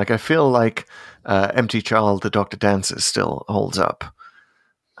stuff. Like I feel like Empty Child, the Dr. Dances still holds up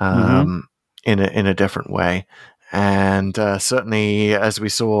in a different way, and certainly as we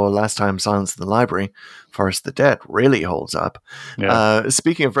saw last time, Silence of the Library, Forest of the Dead really holds up.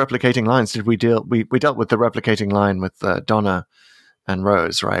 Speaking of replicating lines, we dealt with the replicating line with Donna and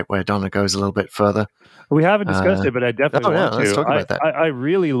Rose, right, where Donna goes a little bit further. We haven't discussed it, but I definitely want to. Let's talk about that. I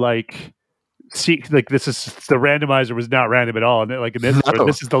really like. See, like this is the randomizer was not random at all, and like in this,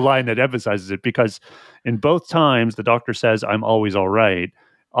 this is the line that emphasizes it, because in both times the Doctor says, "I'm always all right."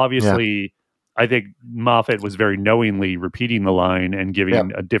 Obviously, I think Moffat was very knowingly repeating the line and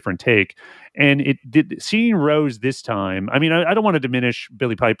giving a different take. And it did. Seeing Rose this time, I mean, I don't want to diminish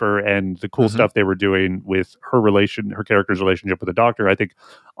Billie Piper and the cool stuff they were doing with her character's relationship with the Doctor. I think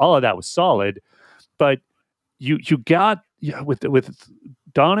all of that was solid, but you got with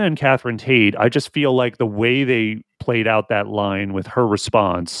Donna and Catherine Tate, I just feel like the way they played out that line with her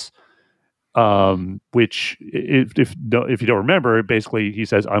response, which if you don't remember, basically he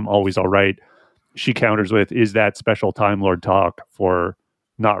says, "I'm always all right." She counters with, "Is that special Time Lord talk for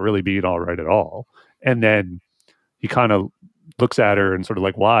not really being all right at all?" And then he kind of looks at her and sort of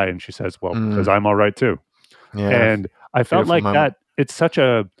like, "Why?" And she says, "Well, because I'm all right too." Yeah. And I felt like that it's such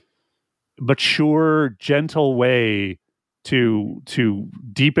a mature, gentle way to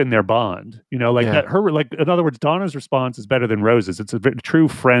deepen their bond. You know, like Yeah. that. Her, like, in other words, Donna's response is better than Rose's. It's a true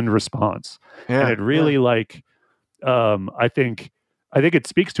friend response, Yeah, and it really like. I think it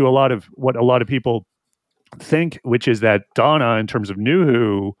speaks to a lot of what a lot of people think, which is that Donna, in terms of New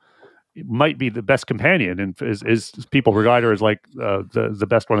Who, might be the best companion, and is people regard her as like the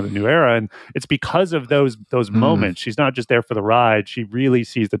best one of the new era, and it's because of those moments. She's not just there for the ride; she really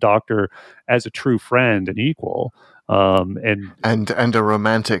sees the Doctor as a true friend and equal, and a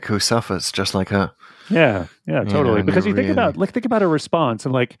romantic who suffers just like her. yeah, totally. and Because you really- think about her response,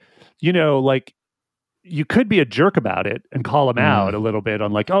 and like, you know, like, you could be a jerk about it and call him out a little bit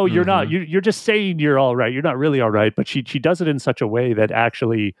on like, oh, you're not, you're just saying you're all right. You're not really all right. But she does it in such a way that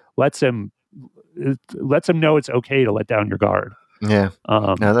actually lets him know it's okay to let down your guard. Yeah.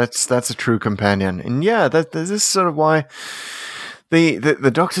 No, that's a true companion. And yeah, this is sort of why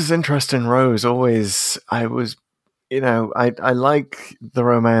the Doctor's interest in Rose always, I like the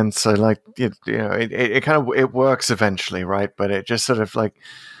romance. I like, it kind of, it works eventually, right? But it just sort of like,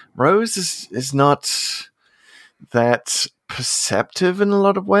 Rose is not that perceptive in a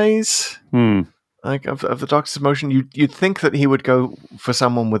lot of ways. Like of the Doctor's emotion, you'd think that he would go for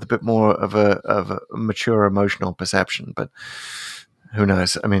someone with a bit more of a mature emotional perception, but who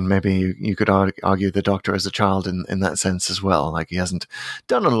knows? I mean, maybe you could argue the Doctor as a child in that sense as well. Like, he hasn't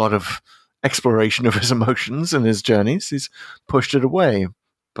done a lot of exploration of his emotions and his journeys. He's pushed it away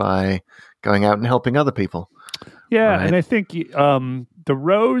by going out and helping other people. Yeah, right? and I think the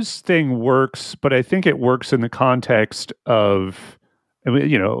Rose thing works, but I think it works in the context of,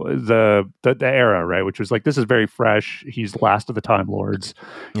 the era, right? Which was like, this is very fresh. He's last of the Time Lords.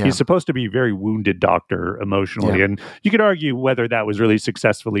 Yeah. He's supposed to be very wounded Doctor emotionally, Yeah. and you could argue whether that was really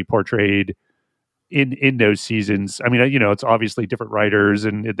successfully portrayed in those seasons. I mean, it's obviously different writers,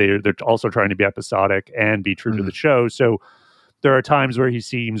 and they're also trying to be episodic and be true to the show. So there are times where he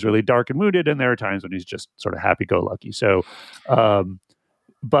seems really dark and wounded, and there are times when he's just sort of happy-go-lucky. So,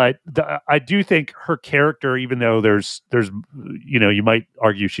 but I do think her character, even though there's you might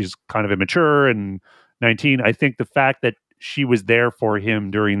argue she's kind of immature and 19, I think the fact that she was there for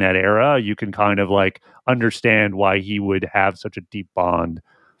him during that era, you can kind of like understand why he would have such a deep bond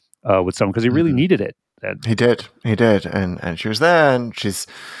with someone, because he really needed it. He did, and she was there, and she's,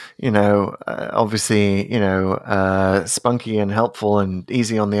 obviously, spunky and helpful and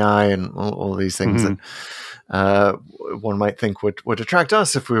easy on the eye, and all these things that one might think would attract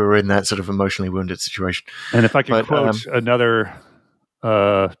us if we were in that sort of emotionally wounded situation. And if I can quote another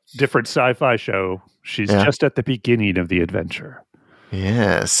different sci-fi show, she's just at the beginning of the adventure.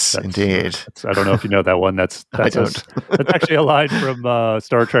 Yes, indeed. I don't know if you know that one. That's don't. That's actually a line from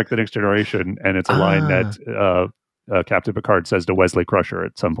Star Trek: The Next Generation, and it's a line that Captain Picard says to Wesley Crusher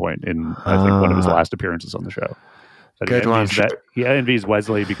at some point in, I think, one of his last appearances on the show. Good one. He envies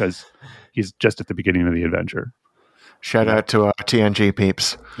Wesley because he's just at the beginning of the adventure. Shout out to our TNG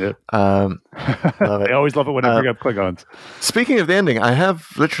peeps. Yep. Love it. I always love it when I bring up Klingons. Speaking of the ending, I have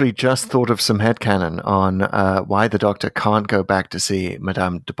literally just thought of some headcanon on why the Doctor can't go back to see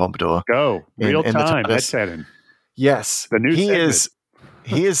Madame de Pompadour. Go. Real in the time TARDIS. headcanon. Yes. The new segment.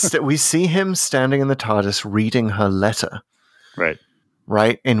 He is we see him standing in the TARDIS reading her letter.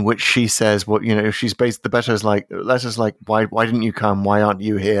 Right, in which she says, she's based, letters like, why didn't you come? Why aren't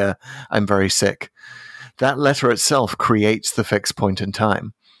you here? I'm very sick. That letter itself creates the fixed point in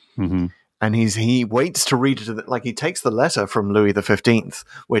time. Mm-hmm. And he waits to read it, like he takes the letter from Louis XV,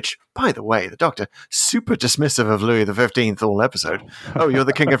 which, by the way, the Doctor, super dismissive of Louis XV all episode. Oh, you're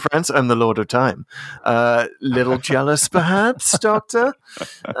the King of France? I'm the Lord of Time. Little jealous, perhaps, Doctor?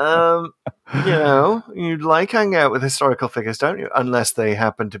 You like hanging out with historical figures, don't you? Unless they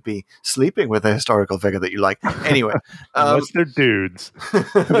happen to be sleeping with a historical figure that you like. Anyway. Unless they're dudes.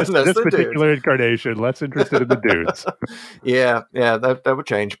 this particular incarnation, less interested in the dudes. Yeah, that would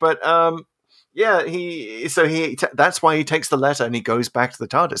change. But that's why he takes the letter and he goes back to the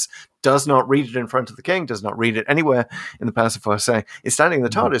TARDIS. Does not read it in front of the King. Does not read it anywhere in the Palace of Force. Is standing in the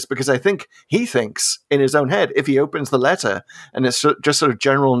TARDIS because I think he thinks in his own head, if he opens the letter and it's just sort of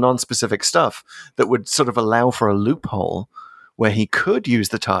general, non-specific stuff that would sort of allow for a loophole where he could use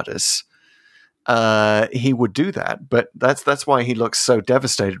the TARDIS, he would do that. But that's why he looks so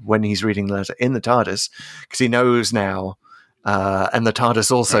devastated when he's reading the letter in the TARDIS, because he knows now, and the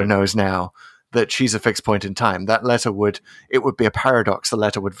TARDIS also knows now, that she's a fixed point in time. That letter would be a paradox. The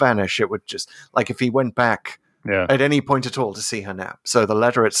letter would vanish. It would just, like if he went back at any point at all to see her now. So the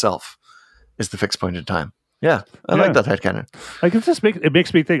letter itself is the fixed point in time. Yeah, I like that headcanon. Like it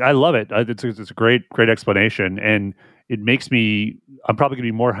makes me think. I love it. It's a great explanation, and it makes me. I'm probably going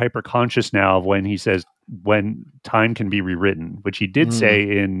to be more hyper conscious now of when he says when time can be rewritten, which he did say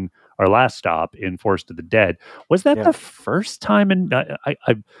in our last stop in Forest of the Dead. Was that the first time? And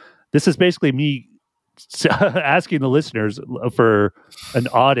this is basically me asking the listeners for an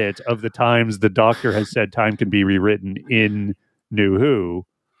audit of the times the Doctor has said time can be rewritten in New Who.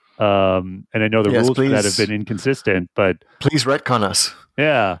 And I know the rules for that have been inconsistent, but please retcon us.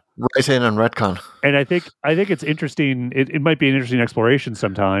 Yeah, write in and retcon. And I think it's interesting. It might be an interesting exploration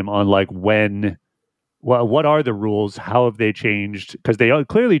sometime on like when. Well, what are the rules? How have they changed? Because they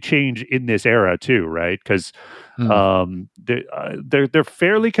clearly change in this era too, right? Because they're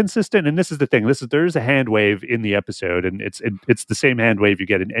fairly consistent. And this is the thing: there's a hand wave in the episode, and it's the same hand wave you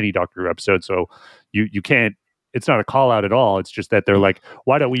get in any Doctor Who episode. So you can't. It's not a call out at all. It's just that they're like,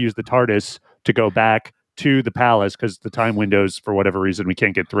 why don't we use the TARDIS to go back to the palace because the time windows, for whatever reason, we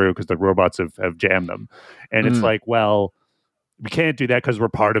can't get through because the robots have jammed them. And it's like, well, we can't do that because we're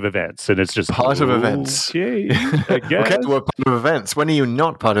part of events, and it's just part of events. Okay, okay, we're part of events. When are you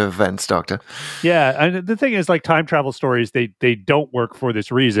not part of events, Doctor? Yeah, and the thing is, like time travel stories, they don't work for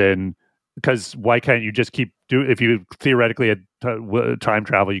this reason. Because why can't you just keep if you theoretically had time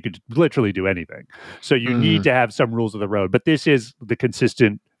travel, you could literally do anything. So you need to have some rules of the road. But this is the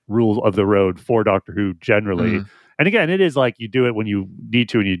consistent rule of the road for Doctor Who generally. And again, it is like you do it when you need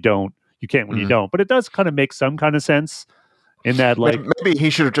to, and you don't. You can't when you don't. But it does kind of make some kind of sense. In that, like maybe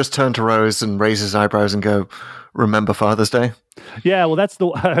he should have just turned to Rose and raised his eyebrows and go, "Remember Father's Day?" Yeah, well, that's the.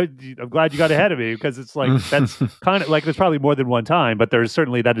 I'm glad you got ahead of me because it's like that's kind of like there's probably more than one time, but there's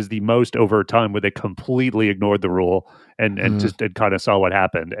certainly that is the most overt time where they completely ignored the rule and just kind of saw what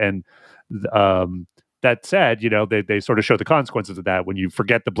happened. And that said, they sort of show the consequences of that when you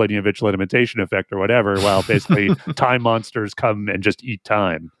forget the Blinovitch limitation effect or whatever. Well, basically, time monsters come and just eat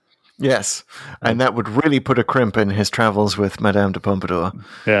time. Yes, and that would really put a crimp in his travels with Madame de Pompadour.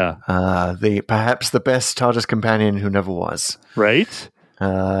 Yeah, perhaps the best TARDIS companion who never was. Right?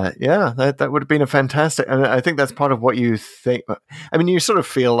 That would have been a fantastic. And I think that's part of what you think. I mean, you sort of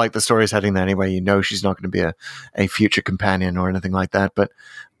feel like the story's heading there anyway. You know, she's not going to be a future companion or anything like that. But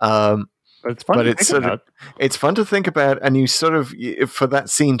it's fun. It's fun to think about, and you sort of, for that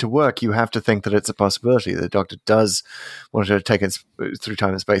scene to work, you have to think that it's a possibility. The Doctor does want to take it through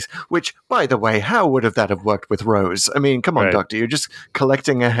time and space. Which, by the way, how would that have worked with Rose? I mean, come on, Doctor, you're just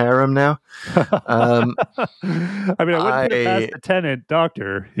collecting a harem now. I mean, I wouldn't put it past the Tennant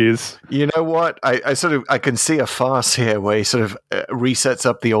Doctor. He's, you know what? I can see a farce here where he sort of resets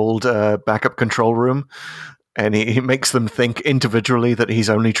up the old backup control room. And he makes them think individually that he's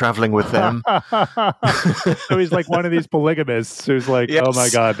only traveling with them. So he's like one of these polygamists who's like, yes. Oh my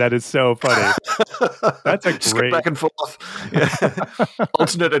God, that is so funny. That's a just great... back and forth. Yeah.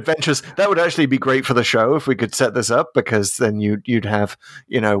 Alternate adventures. That would actually be great for the show if we could set this up, because then you'd have,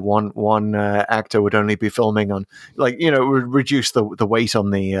 one actor would only be filming on, it would reduce the weight on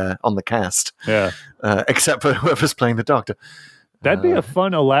the cast. Yeah. Except for whoever's playing the Doctor. That'd be a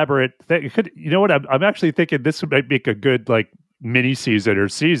fun, elaborate thing. You know what? I'm actually thinking this might make a good mini season or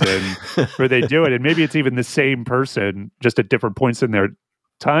season where they do it, and maybe it's even the same person, just at different points in their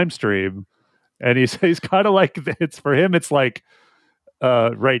time stream. And he's kind of like, it's for him, it's like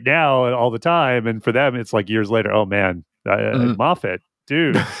right now and all the time, and for them, it's like years later. Oh man, Moffat,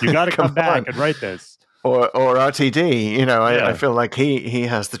 dude, you got to come back and write this. Or RTD, I feel like he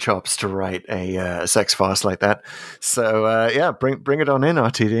has the chops to write a sex farce like that. So bring it on in,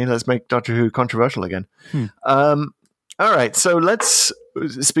 RTD. Let's make Doctor Who controversial again. All right, so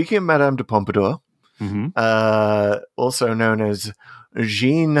speaking of Madame de Pompadour, also known as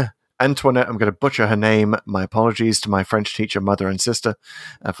Jean Antoinette, I'm going to butcher her name. My apologies to my French teacher, mother and sister,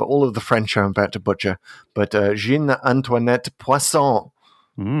 for all of the French I'm about to butcher. But Jean Antoinette Poisson.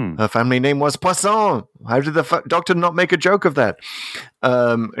 Her family name was Poisson. How did the Doctor not make a joke of that?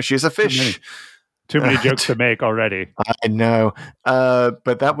 She's a fish. Too many jokes to make already. I know,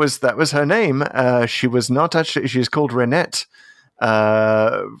 but that was her name. She was not actually. She's called Renette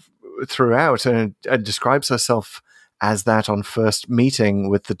throughout, and describes herself as that on first meeting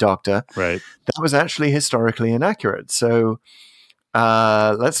with the Doctor. Right. That was actually historically inaccurate. So.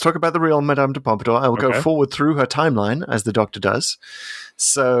 Let's talk about the real Madame de Pompadour. I will go forward through her timeline, as the Doctor does.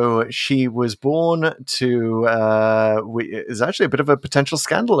 So she was born to... there's actually a bit of a potential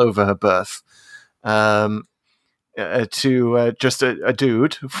scandal over her birth. To just a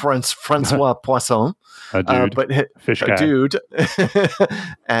dude, Francois Poisson. A dude. Fish guy. A dude.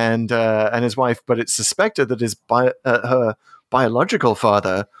 and his wife. But it's suspected that her biological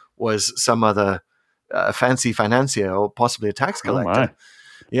father was some other... fancy financier or possibly a tax collector. Oh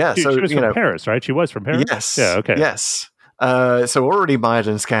yeah, she was from Paris, right? She was from Paris? Yes. Yeah, okay. Yes. So already mired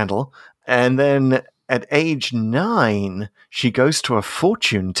in scandal. And then at age 9, she goes to a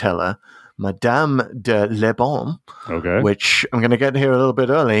fortune teller, Madame de Lebon, Okay. which I'm going to get here a little bit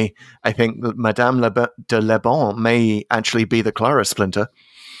early. I think that Madame de Lebon may actually be the Clara Splinter,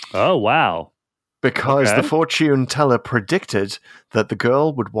 Oh, wow. because Okay. the fortune teller predicted that the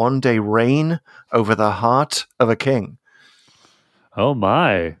girl would one day reign over the heart of a king. Oh,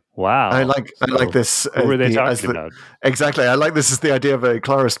 my. Wow. I like So, this. Who were they as talking the- about? Exactly. I like this as the idea of a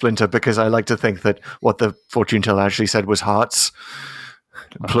Clara Splinter, because I like to think that what the fortune teller actually said was hearts,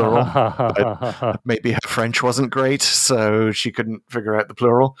 plural. Maybe her French wasn't great, so she couldn't figure out the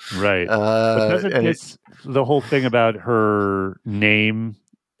plural. Right. But doesn't and this, the whole thing about her name,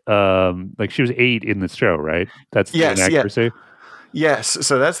 like she was 8 in the show, right? That's the Yes, yeah. inaccuracy? yes,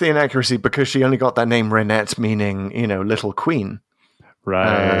 so that's the inaccuracy, because she only got that name Renette, meaning, little queen.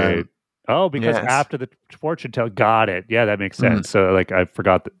 Right. Oh, because yes. after the fortune tell, got it. Yeah, that makes sense. So, like, I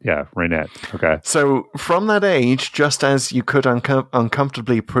forgot that. Yeah, Renette. Okay. So from that age, just as you could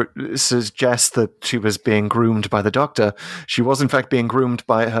uncomfortably suggest that she was being groomed by the Doctor, she was in fact being groomed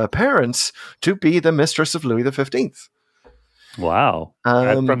by her parents to be the mistress of Louis XV. Wow.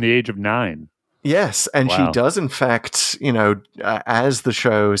 From the age of 9. Yes, and Wow. she does, in fact, as the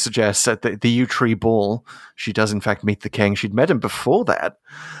show suggests, at the Yew Tree Ball, she does, in fact, meet the king. She'd met him before that,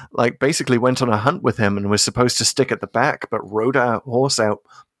 basically went on a hunt with him and was supposed to stick at the back, but rode a horse out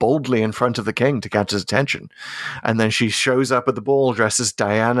boldly in front of the king to catch his attention. And then she shows up at the ball dressed as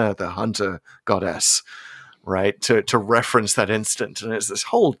Diana, the hunter goddess, right, to reference that instant. And it's this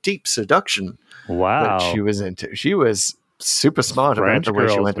whole deep seduction Wow. that she was into. She was super smart French about the way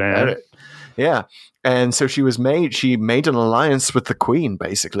she girls, went man. about it. Yeah. And so she made an alliance with the queen,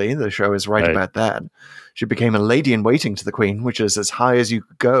 basically. The show is right about that. She became a lady in waiting to the queen, which is as high as you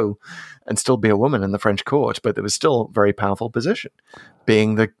could go and still be a woman in the French court, but it was still a very powerful position,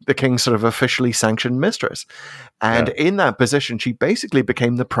 being the king's sort of officially sanctioned mistress. And in that position, she basically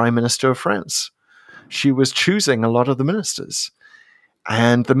became the prime minister of France. She was choosing a lot of the ministers.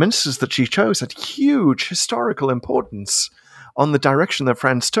 And the ministers that she chose had huge historical importance on the direction that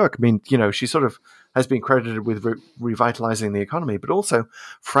France took. I mean, she sort of has been credited with revitalizing the economy, but also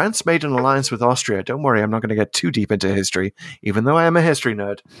France made an alliance with Austria. Don't worry, I'm not going to get too deep into history, even though I am a history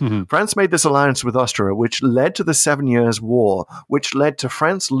nerd. France made this alliance with Austria, which led to the 7 Years' War, which led to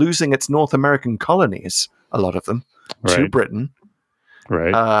France losing its North American colonies, a lot of them, to Britain,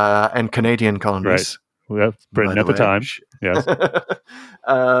 and Canadian colonies. Right. Well, Britain at the time. Yes.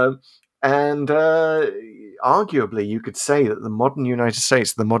 And arguably, you could say that the modern United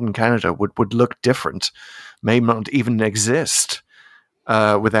States, the modern Canada, would look different, may not even exist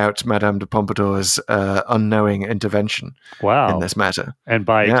without Madame de Pompadour's unknowing intervention in this matter. And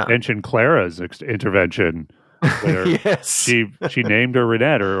by extension, Clara's intervention, where yes. she named her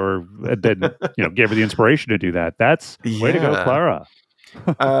Renette, or then gave her the inspiration to do that. That's way to go, Clara.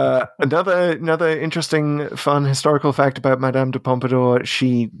 Another interesting, fun historical fact about Madame de Pompadour: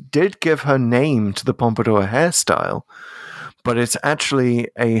 she did give her name to the Pompadour hairstyle, but it's actually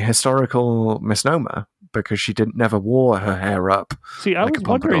a historical misnomer because she never wore her hair up. See, I was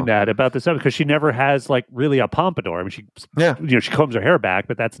wondering that about this because she never has really a pompadour. I mean, she combs her hair back,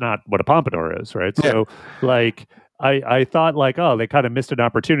 but that's not what a pompadour is, right? So, I thought they kind of missed an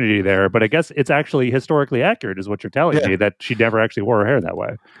opportunity there, but I guess it's actually historically accurate is what you're telling me, that she never actually wore her hair that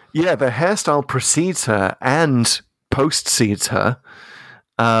way. Yeah, the hairstyle precedes her and postcedes her.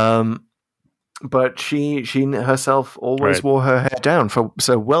 But she herself always wore her hair down.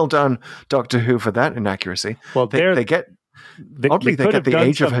 So well done, Doctor Who, for that inaccuracy. Well, they get the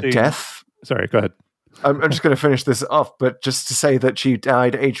age of her death. Sorry, go ahead. I'm just going to finish this off, but just to say that she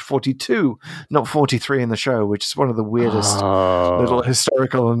died age 42, not 43 in the show, which is one of the weirdest little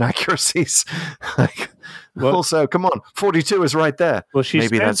historical inaccuracies. Also, come on, 42 is right there. Well,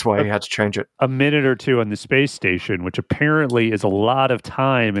 maybe that's why you had to change it. A minute or two on the space station, which apparently is a lot of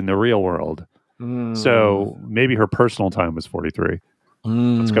time in the real world. So maybe her personal time was 43.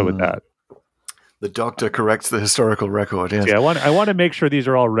 Let's go with that. The Doctor corrects the historical record. Yes. Yeah, I want to make sure these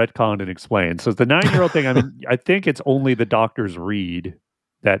are all retconned and explained. So the 9-year-old thing, I mean, I think it's only the Doctor's read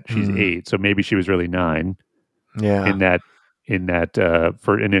that she's 8. So maybe she was really 9. Yeah. In that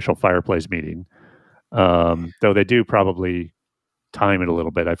for initial Fireplace meeting. Though they do probably time it a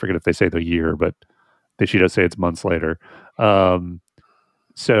little bit. I forget if they say the year, but she does say it's months later.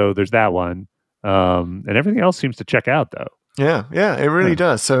 So there's that one. And everything else seems to check out, though. Yeah, it really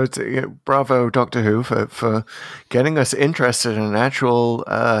does. So it's bravo, Doctor Who, for getting us interested in an actual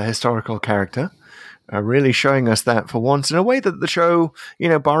historical character are really showing us that for once in a way that the show,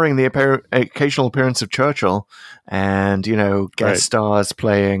 barring the occasional appearance of Churchill and, guest stars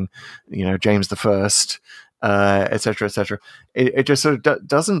playing, James the First, et cetera, et cetera. It just sort of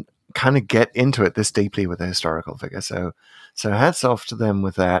doesn't kind of get into it this deeply with a historical figure. So hats off to them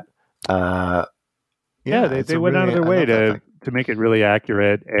with that. They went out of their way to make it really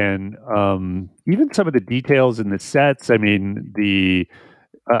accurate, and even some of the details in the sets. I mean,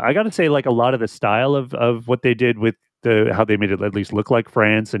 I got to say, like a lot of the style of what they did with how they made it at least look like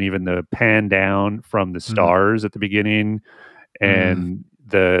France, and even the pan down from the stars at the beginning, and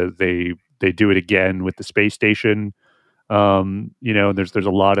they do it again with the space station. There's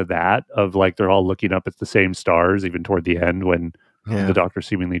a lot of that of like they're all looking up at the same stars, even toward the end when the Doctor's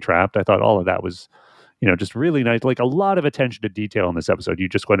seemingly trapped. I thought all of that was, just really nice. Like a lot of attention to detail in this episode. You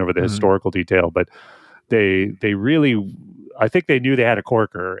just went over the historical detail, but they really, I think they knew they had a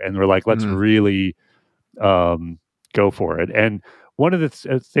corker, and they're like, let's really go for it. And one of the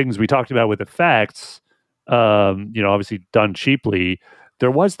things we talked about with effects, obviously done cheaply.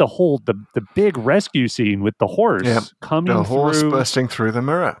 There was the big rescue scene with the horse coming the horse through, bursting through the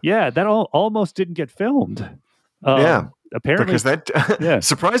mirror. Yeah, that almost didn't get filmed. Apparently, because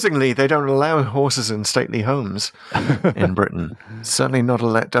surprisingly, they don't allow horses in stately homes in Britain. Certainly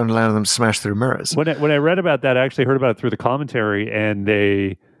don't allow them to smash through mirrors. When I read about that, I actually heard about it through the commentary, and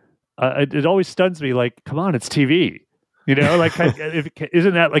it always stuns me. Like, come on, it's TV. Like,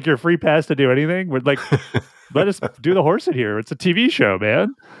 isn't that like your free pass to do anything? We're like, let us do the horse in here. It's a TV show,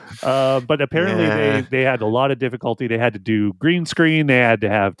 man. But apparently they had a lot of difficulty. They had to do green screen. They had to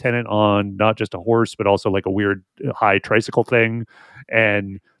have Tennant on not just a horse, but also like a weird high tricycle thing.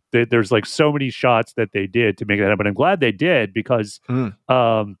 And there's like so many shots that they did to make that happen. I'm glad they did, because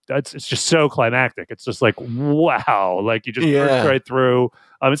it's just so climactic. It's just like, wow, like you just burst right through.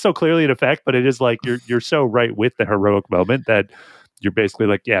 It's so clearly an effect, but it is like you're so right with the heroic moment that you're basically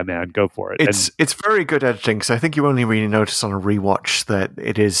like, yeah, man, go for it. It's very good editing, because I think you only really notice on a rewatch that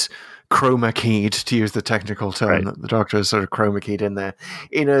it is chroma keyed, to use the technical term, that the Doctor is sort of chroma keyed in there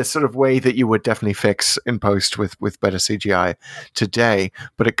in a sort of way that you would definitely fix in post with better CGI today.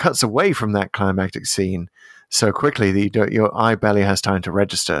 But it cuts away from that climactic scene so quickly that your eye barely has time to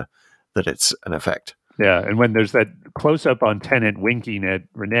register that it's an effect. Yeah, and when there's that close up on Tennant winking at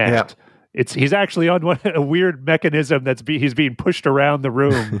Renette, he's actually on a weird mechanism he's being pushed around the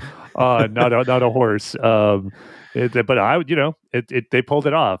room, not a horse. But they pulled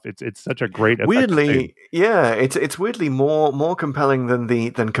it off. It's such a great weirdly, it's weirdly more compelling than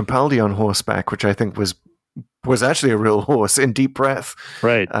Capaldi on horseback, which I think was actually a real horse in Deep Breath,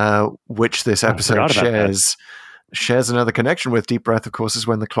 right? Which this episode shares another connection with. Deep Breath, of course, is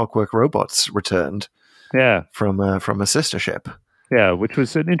when the Clockwork Robots returned. Yeah, from a sister ship. Yeah, which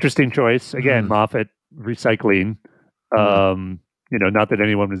was an interesting choice. Again, Moffat recycling. Not that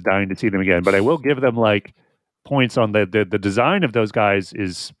anyone was dying to see them again, but I will give them like points on the design of those guys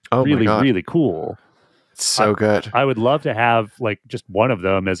is really, really cool. It's so good. I would love to have like just one of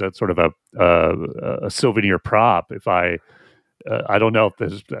them as a sort of a souvenir prop. If I don't know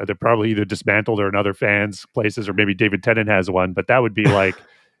if they're probably either dismantled or in other fans' places, or maybe David Tennant has one, but that would be like,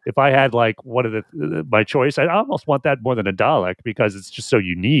 if I had like one of my choice, I almost want that more than a Dalek, because it's just so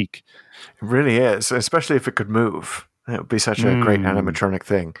unique. It really is, especially if it could move. It would be such a great animatronic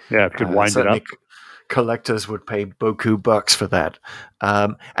thing. Yeah, if it could wind it up. Collectors would pay beaucoup bucks for that.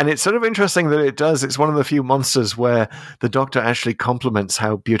 And it's sort of interesting that it does. It's one of the few monsters where the Doctor actually compliments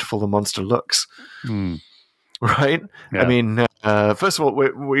how beautiful the monster looks. Right? Yeah. I mean, first of all,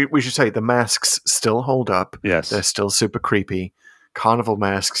 we should say the masks still hold up. Yes. They're still super creepy. Carnival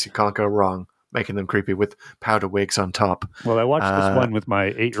masks, you can't go wrong making them creepy with powder wigs on top. Well, I watched this one with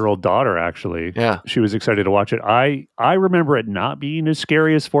my 8-year-old daughter, actually. Yeah. She was excited to watch it. I remember it not being as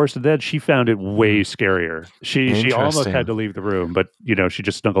scary as Force of the Dead. She found it way scarier. She almost had to leave the room, but, she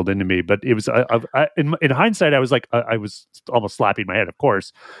just snuggled into me. But it was, in hindsight, I was like, I was almost slapping my head, of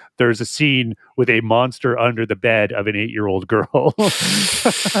course. There's a scene with a monster under the bed of an 8-year-old girl.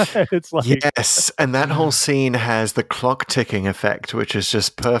 It's like... Yes, and that whole scene has the clock ticking effect, which is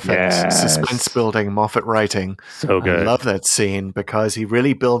just perfect. Suspense building, Moffat writing. So good. I love that scene because he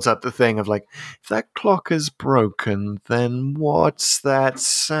really builds up the thing of like, if that clock is broken, then what's that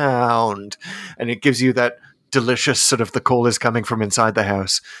sound? And it gives you that delicious sort of the call is coming from inside the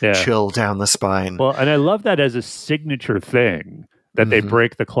house, chill down the spine. Well, and I love that as a signature thing that they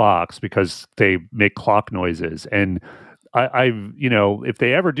break the clocks because they make clock noises. And I if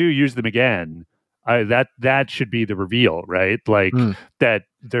they ever do use them again, that should be the reveal, right? Like that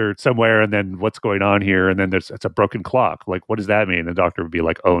they're somewhere, and then what's going on here, and then it's a broken clock. Like, what does that mean? The Doctor would be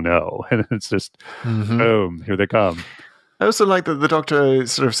like, "Oh no!" And it's just boom, here they come. I also like that the Doctor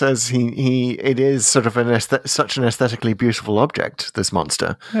sort of says it is sort of such an aesthetically beautiful object, this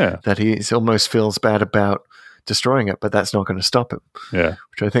monster, that he almost feels bad about destroying it, but that's not going to stop him. Yeah,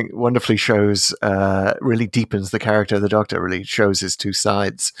 which I think wonderfully shows, really deepens the character of the Doctor. Really shows his two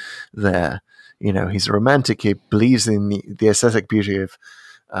sides there. You know, he's a romantic. He believes in the aesthetic beauty of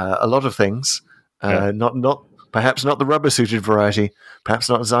a lot of things. Not perhaps not the rubber-suited variety, perhaps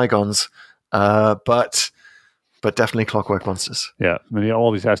not Zygons, but definitely Clockwork Monsters. Yeah, I mean, he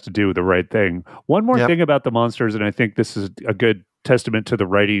always has to do the right thing. One more thing about the monsters, and I think this is a good testament to the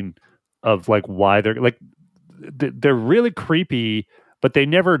writing of like why they're really creepy, but they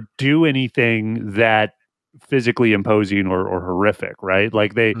never do anything that physically imposing or horrific, right?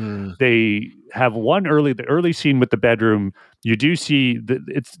 Like they have the early scene with the bedroom. You do see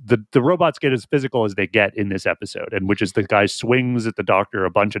the robots get as physical as they get in this episode, and which is the guy swings at the Doctor a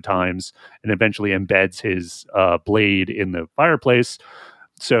bunch of times and eventually embeds his blade in the fireplace.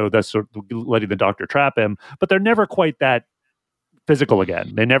 So that's sort of letting the Doctor trap him, but they're never quite that physical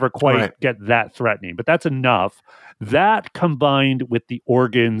again. They never quite get that threatening, but that's enough. That combined with the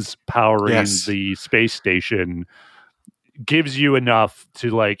organs powering the space station gives you enough to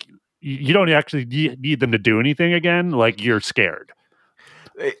like, you don't actually need them to do anything again. Like, you're scared.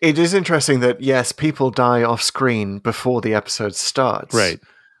 It is interesting that, yes, people die off screen before the episode starts.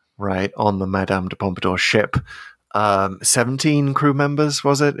 Right. On the Madame de Pompadour ship. 17 crew members,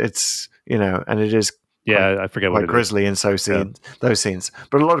 was it? It's, and it is I forget what it grisly in those scenes.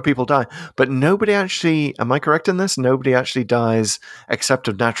 But a lot of people die. But nobody actually, am I correct in this? Nobody actually dies except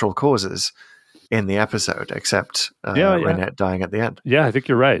of natural causes in the episode, except Reinette dying at the end. Yeah, I think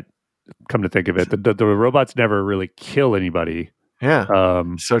you're right. Come to think of it, the robots never really kill anybody. Yeah.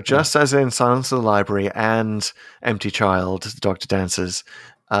 So just as in Silence of the Library and Empty Child, the Doctor Dances,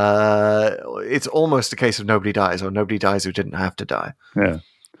 it's almost a case of nobody dies, or nobody dies who didn't have to die. Yeah.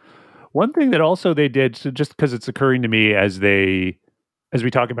 One thing that also they did, so just because it's occurring to me as we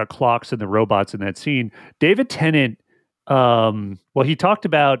talk about clocks and the robots in that scene, David Tennant, he talked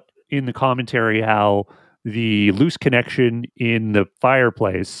about in the commentary how the loose connection in the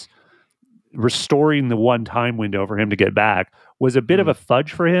fireplace, restoring the one time window for him to get back, was a bit of a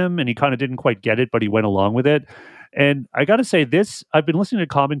fudge for him, and he kind of didn't quite get it, but he went along with it. And I got to say, I've been listening to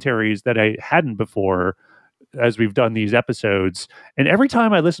commentaries that I hadn't before as we've done these episodes, and every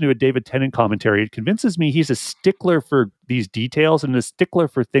time I listen to a David Tennant commentary, it convinces me he's a stickler for these details and a stickler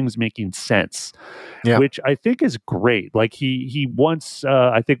for things making sense, which I think is great. Like he once,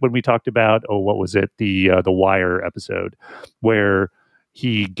 I think when we talked about, what was it, the Wire episode, where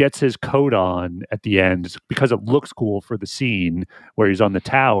he gets his coat on at the end because it looks cool for the scene where he's on the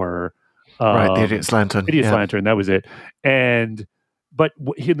tower. The Idiot's Lantern. Lantern, that was it. But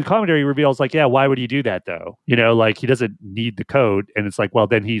in the commentary, he reveals, like, why would he do that, though? Like, he doesn't need the coat. And it's like, well,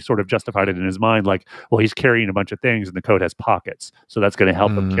 then he sort of justified it in his mind, like, well, he's carrying a bunch of things and the coat has pockets. So that's going to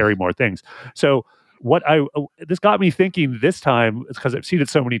help him carry more things. So this got me thinking this time, because I've seen it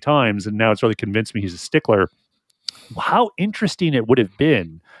so many times, and now it's really convinced me he's a stickler. How interesting it would have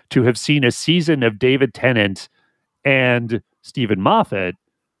been to have seen a season of David Tennant and Stephen Moffat,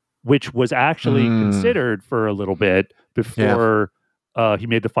 which was actually considered for a little bit before he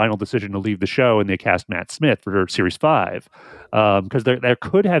made the final decision to leave the show, and they cast Matt Smith for Series 5. Because there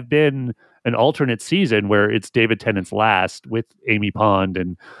could have been an alternate season where it's David Tennant's last with Amy Pond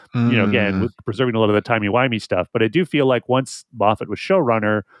and, again, with preserving a lot of the timey-wimey stuff. But I do feel like once Moffat was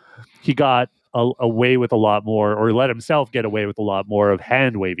showrunner, he got away with a lot more, or let himself get away with a lot more of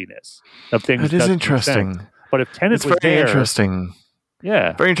hand-waviness of things. It is interesting. But if Tennant was very there... interesting.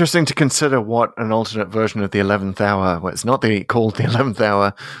 Yeah. Very interesting to consider what an alternate version of the 11th Hour, well, it's not called the 11th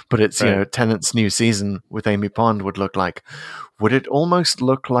Hour, but it's, Tennant's new season with Amy Pond would look like. Would it almost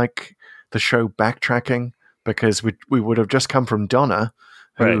look like the show backtracking? Because we would have just come from Donna,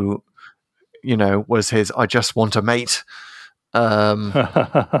 who, was his I just want a mate,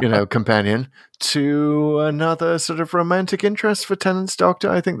 companion, to another sort of romantic interest for Tennant's Doctor.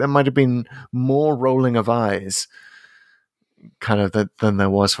 I think there might have been more rolling of eyes kind of than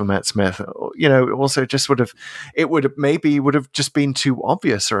there was for Matt Smith. Also just would have just been too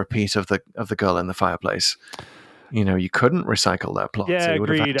obvious a repeat of the girl in the fireplace. You couldn't recycle that plot. Yeah, so you would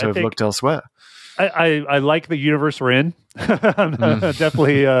agreed. have had to have looked elsewhere. I like the universe we're in.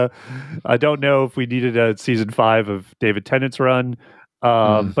 Definitely. I don't know if we needed a season 5 of David Tennant's run,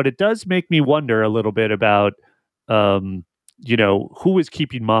 but it does make me wonder a little bit about who was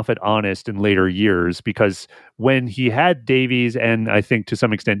keeping Moffat honest in later years, because when he had Davies and I think to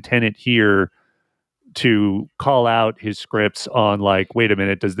some extent Tennant here to call out his scripts on like, wait a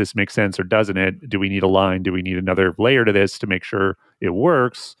minute, does this make sense or doesn't it? Do we need a line? Do we need another layer to this to make sure it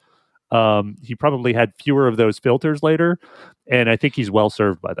works? He probably had fewer of those filters later, and I think he's well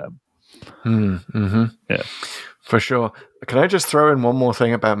served by them. Mm-hmm. Yeah, for sure. Can I just throw in one more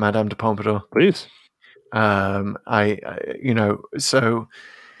thing about Madame de Pompadour? Please. So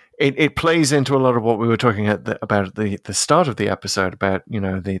it plays into a lot of what we were talking about the start of the episode about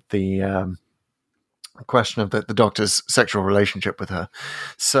the question of the doctor's sexual relationship with her.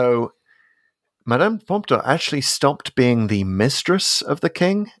 So Madame de Pompadour actually stopped being the mistress of the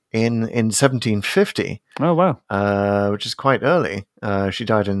king in 1750. Oh wow, which is quite early. She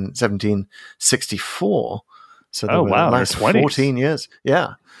died in 1764. So oh wow, the last 14 years,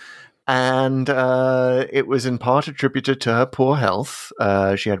 yeah. And it was in part attributed to her poor health.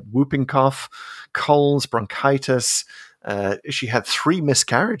 She had whooping cough, colds, bronchitis. She had 3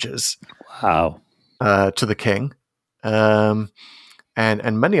 miscarriages. Wow. To the king, and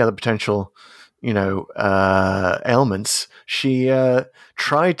many other potential, ailments. She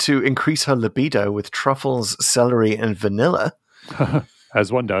tried to increase her libido with truffles, celery, and vanilla,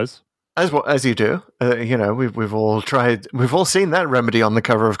 as one does. As you do. We've all tried. We've all seen that remedy on the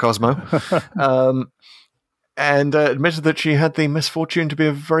cover of Cosmo, and admitted that she had the misfortune to be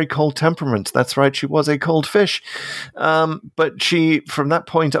of a very cold temperament. That's right, she was a cold fish. But she, from that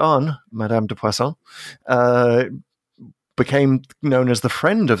point on, Madame de Poisson, became known as the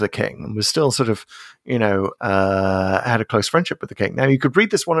friend of the king and was still sort of, had a close friendship with the king. Now, you could read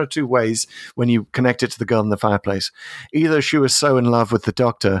this one of two ways when you connect it to the girl in the fireplace. Either she was so in love with the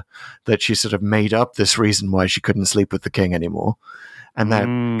doctor that she sort of made up this reason why she couldn't sleep with the king anymore. And that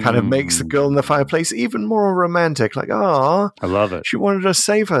kind of makes the girl in the fireplace even more romantic. Like, I love it. She wanted to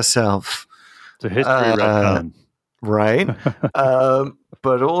save herself. It's a history retcon. Right.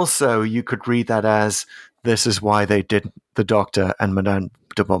 But also you could read that as this is why the doctor and Madame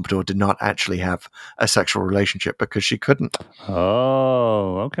de Pompadour did not actually have a sexual relationship, because she couldn't.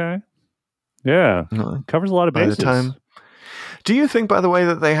 Oh, okay. Yeah. Covers a lot of bases. By the time. Do you think, by the way,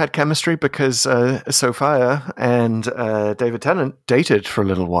 that they had chemistry because Sophia and David Tennant dated for a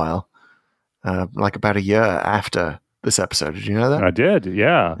little while, like about a year after this episode? Did you know that? I did,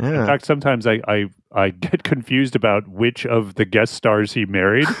 yeah. In fact, sometimes I get confused about which of the guest stars he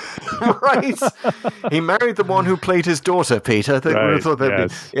married. Right. He married the one who played his daughter, Peter. They would have thought that'd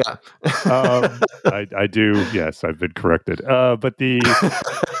be, yeah. I do, yes, I've been corrected. But I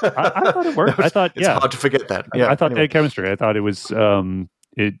thought it worked. It's hard to forget that. Yeah, I thought they had chemistry. I thought it was,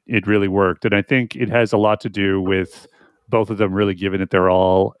 it really worked. And I think it has a lot to do with both of them really giving it their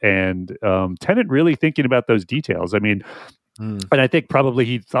all, and Tennant really thinking about those details. I mean, and I think probably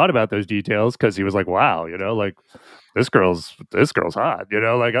he thought about those details because he was like, wow, like this girl's hot,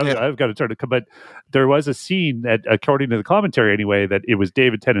 like I've got to turn it. But there was a scene that, according to the commentary anyway, that it was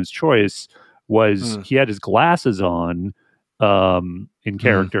David Tennant's choice was he had his glasses on in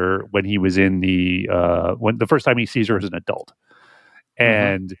character when he was in when the first time he sees her as an adult.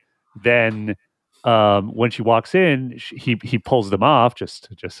 And then when she walks in, he pulls them off just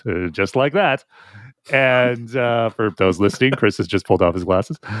like that. And for those listening, Chris has just pulled off his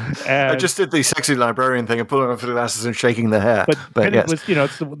glasses. And, I just did the sexy librarian thing of pulling off the glasses and shaking the hair. But yes. It was,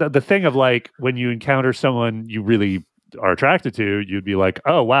 it's the thing of like when you encounter someone you really are attracted to, you'd be like,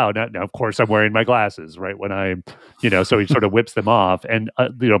 oh wow, now of course I'm wearing my glasses, right? When I'm, so he sort of whips them off, and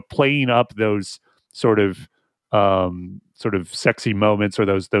playing up those sort of sexy moments, or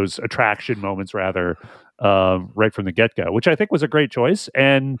those attraction moments rather, right from the get-go, which I think was a great choice.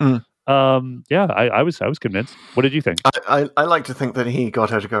 And I was convinced. What did you think? I like to think that he got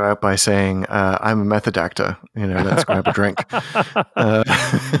her to go out by saying, I'm a method actor, let's grab a drink.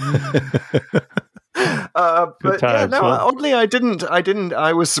 But times, oddly, I didn't.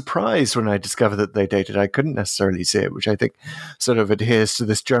 I was surprised when I discovered that they dated. I couldn't necessarily see it, which I think sort of adheres to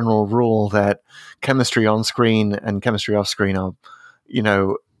this general rule that chemistry on screen and chemistry off screen are,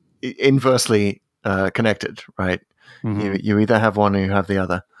 inversely connected, right? Mm-hmm. You either have one or you have the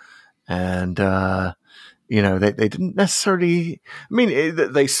other, and they didn't necessarily. I mean,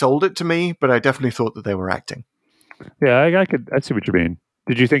 they sold it to me, but I definitely thought that they were acting. Yeah, I see what you mean.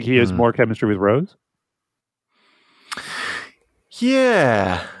 Did you think he has more chemistry with Rose?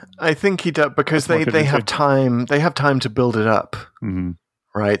 Yeah, I think he does, because they have time. They have time to build it up,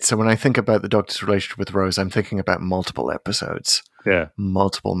 right? So when I think about the Doctor's relationship with Rose, I'm thinking about multiple episodes,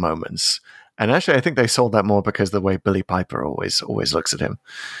 multiple moments. And actually, I think they sold that more because the way Billie Piper always looks at him,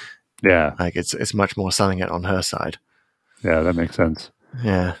 like it's much more selling it on her side. Yeah, that makes sense.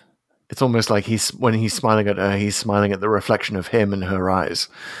 Yeah. It's almost like when he's smiling at her, he's smiling at the reflection of him in her eyes.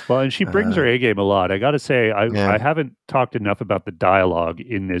 Well, and she brings her A game a lot. I got to say, I haven't talked enough about the dialogue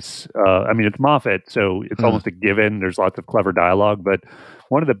in this. I mean, it's Moffat, so it's almost a given. There's lots of clever dialogue, but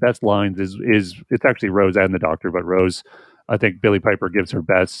one of the best lines is it's actually Rose and the Doctor, but Rose, I think Billy Piper gives her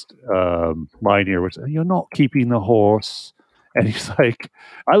best line here, which is, "You're not keeping the horse." And he's like,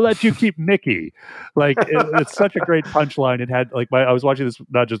 "I let you keep Mickey." Like it's such a great punchline. It had like I was watching this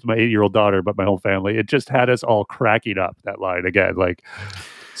not just my 8-year-old daughter, but my whole family. It just had us all cracking up. That line again, like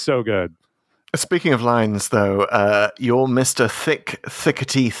so good. Speaking of lines, though, you're Mr.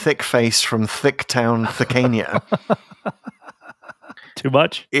 Thickety Thickface from Thicktown, Thickania. Too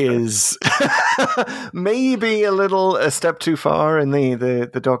much is maybe a step too far in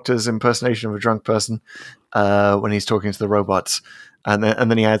the Doctor's impersonation of a drunk person when he's talking to the robots, and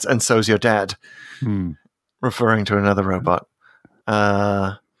then he adds, "And so's your dad," referring to another robot.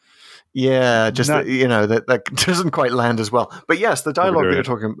 Yeah, just that doesn't quite land as well. But yes, the dialogue that you're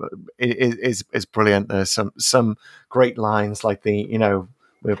talking about is brilliant. There's some great lines like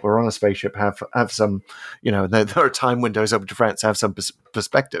we're on a spaceship. Have some, there are time windows open to France. Have some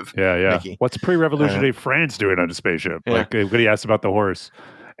perspective. Yeah. Mickey. What's pre-revolutionary France doing on a spaceship? Yeah. Like when he asked about the horse.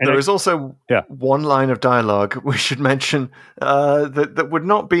 And there is also one line of dialogue we should mention that would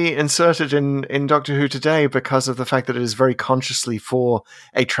not be inserted in Doctor Who today because of the fact that it is very consciously for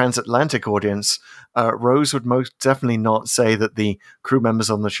a transatlantic audience. Rose would most definitely not say that the crew members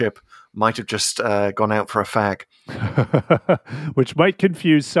on the ship might have just gone out for a fag. Which might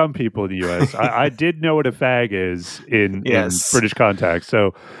confuse some people in the US. I did know what a fag is in British context.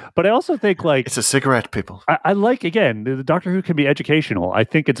 So, but I also think it's a cigarette, people. I like, again, the Doctor Who can be educational. I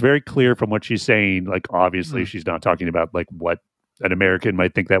think it's very clear from what she's saying. Like, obviously, she's not talking about like what an American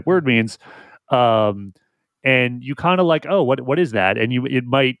might think that word means. And you kind of like, oh, what is that? And it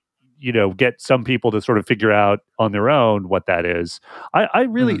might, get some people to sort of figure out on their own what that is. I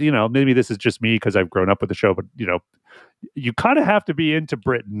really, maybe this is just me because I've grown up with the show, but you kind of have to be into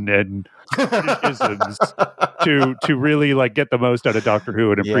Britain and Britishisms to really like get the most out of Doctor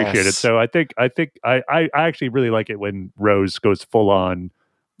Who and appreciate it. So I think I actually really like it when Rose goes full on,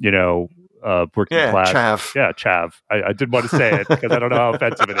 working class. Chav. Yeah, chav. I didn't want to say it because I don't know how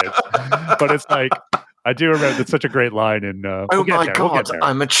offensive it is, but it's like, I do remember it's such a great line. And oh my God,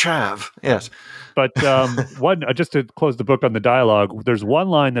 I'm a chav. Yes. But one, just to close the book on the dialogue, there's one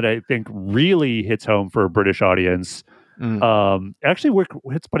line that I think really hits home for a British audience. Actually,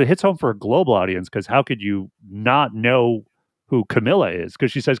 but it hits home for a global audience because how could you not know who Camilla is?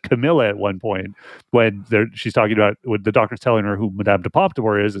 Because she says Camilla at one point when she's talking about when the Doctor's telling her who Madame de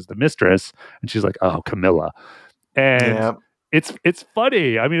Pompadour is the mistress, and she's like, "Oh, Camilla," and it's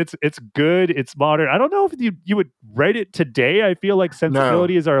funny. I mean, it's good. It's modern. I don't know if you would write it today. I feel like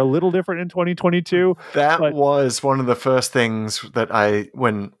sensibilities are a little different in 2022. That was one of the first things that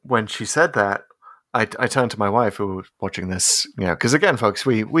when she said that, I turned to my wife who was watching this, because again, folks,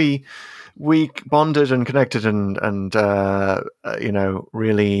 we bonded and connected and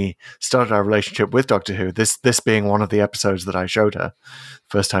really started our relationship with Doctor Who. This being one of the episodes that I showed her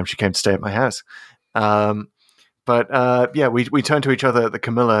first time she came to stay at my house. But we turned to each other at the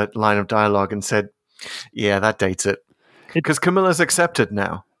Camilla line of dialogue and said, "Yeah, that dates it," because Camilla's accepted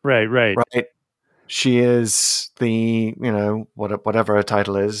now. Right. She is the whatever her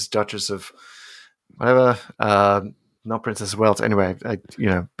title is, Duchess of whatever, not Princess of Wales. Anyway,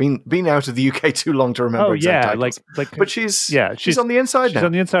 been out of the UK too long to remember. Exact titles. But she's on the inside. She's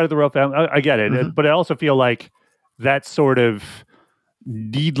on the inside of the royal family. I get it, but I also feel like that sort of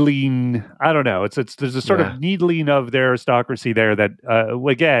needling, I don't know, there's a sort of needling of their aristocracy there that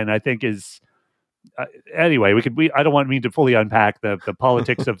again I think is anyway I don't want me to fully unpack the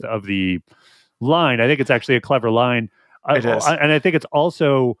politics of the line. I think it's actually a clever line. It is. And I think it's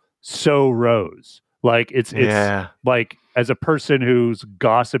also so Rose, like it's like as a person who's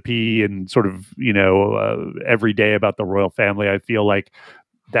gossipy and sort of every day about the royal family, I feel like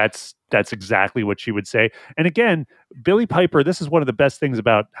that's exactly what she would say. And again, Billie Piper, this is one of the best things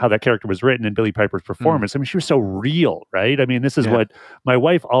about how that character was written and Billie Piper's performance. I mean, she was so real, right? I mean, this is what my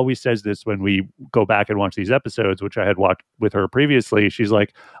wife always says this when we go back and watch these episodes, which I had watched with her previously. She's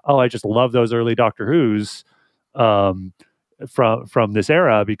like, "Oh, I just love those early Doctor Who's from this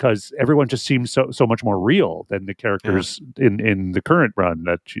era because everyone just seems so much more real than the characters in the current run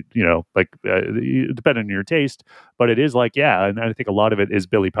that depending on your taste, but it is like, and I think a lot of it is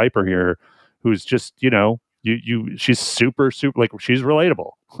Billie Piper here, who's just she's super like she's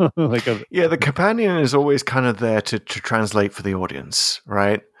relatable. Yeah, the companion is always kind of there to translate for the audience,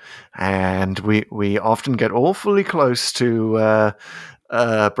 right? And we often get awfully close to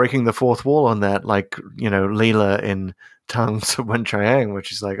breaking the fourth wall on that, like, Leela in Tongues of Wenchiang,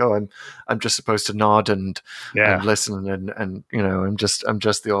 which is like, oh, I'm just supposed to nod and listen and I'm just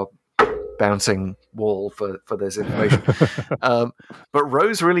the odd bouncing wall for this information. But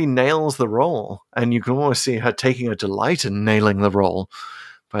Rose really nails the role, and you can almost see her taking a delight in nailing the role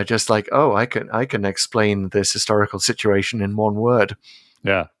by just like, oh, I can explain this historical situation in one word.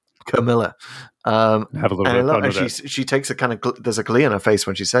 Yeah. Camilla. Have a little bit of fun with it. She takes a kind of there's a glee on her face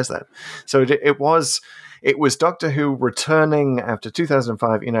when she says that. So it was Doctor Who returning after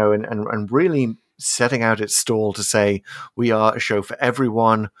 2005, and really setting out its stall to say we are a show for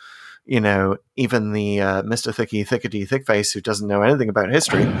everyone. Even the Mr. Thickety Thickface who doesn't know anything about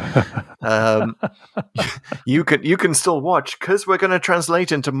history, you can still watch because we're going to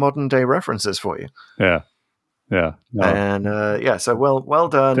translate into modern day references for you. Yeah. No. And so well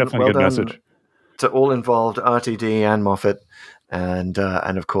done. Definitely well good done message to all involved, RTD and Moffat, and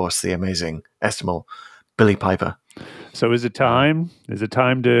of course the amazing, estimable Billy Piper. So is it time? Is it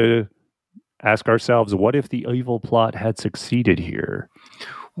time to ask ourselves, what if the evil plot had succeeded here?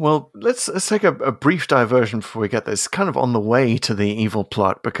 Well, let's take a brief diversion before we get this kind of on the way to the evil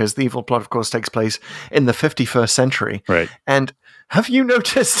plot, because the evil plot, of course, takes place in the 51st century. Right. And have you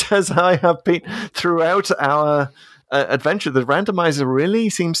noticed, as I have been throughout our adventure, the randomizer really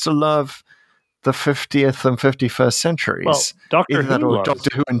seems to love the 50th and 51st centuries. Well, Doctor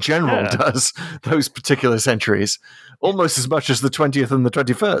Who in general does those particular centuries almost as much as the 20th and the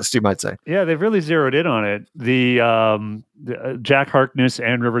 21st, you might say. Yeah, they've really zeroed in on it. The Jack Harkness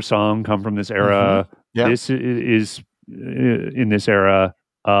and River Song come from this era. Mm-hmm. Yeah. This is in this era.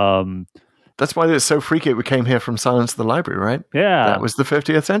 That's why it's so freaky it came here from Silence of the Library, right? Yeah. That was the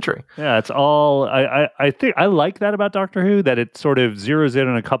 50th century. Yeah, it's all... I think I like that about Doctor Who, that it sort of zeroes in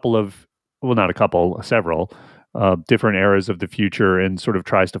on a couple of... Well, not a couple, several different eras of the future, and sort of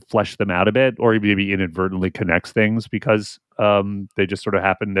tries to flesh them out a bit, or maybe inadvertently connects things because they just sort of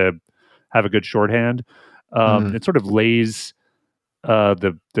happen to have a good shorthand. It sort of lays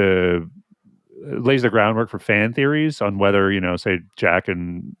the groundwork for fan theories on whether, say, Jack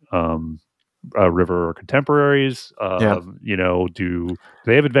and River are contemporaries. Do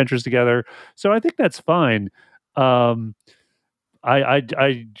they have adventures together? So I think that's fine. I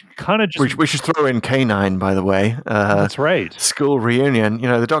kind of just... We should throw in K9, by the way. That's right. School reunion.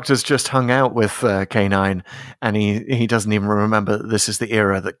 The Doctor's just hung out with K9, and he doesn't even remember that this is the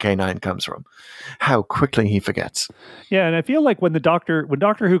era that K9 comes from. How quickly he forgets. Yeah, and I feel like when Doctor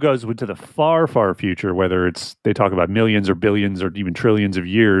Who goes into the far, far future, whether it's they talk about millions or billions or even trillions of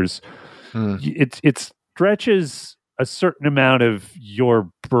years, it stretches a certain amount of your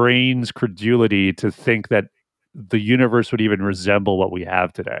brain's credulity to think that the universe would even resemble what we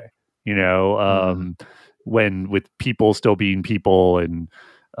have today, when with people still being people and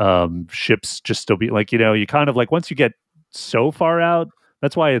ships just still being like, you kind of like once you get so far out,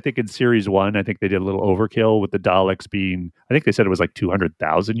 that's why I think in series 1, I think they did a little overkill with the Daleks being, I think they said it was like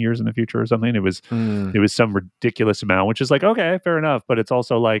 200,000 years in the future or something. It was some ridiculous amount, which is like, okay, fair enough. But it's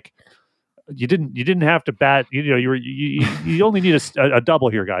also like, you didn't have to bat, you only need a double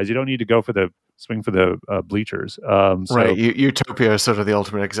here, guys. You don't need to go for the swing for the bleachers. Right. Utopia is sort of the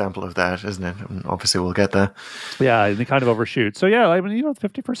ultimate example of that, isn't it? And obviously we'll get there. Yeah. And they kind of overshoot. So yeah, I mean,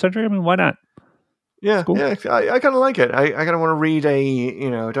 51st century, I mean, why not? Yeah. Cool. Yeah. I kind of like it. I kind of want to read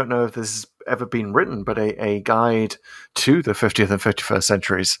I don't know if this has ever been written, but a guide to the 50th and 51st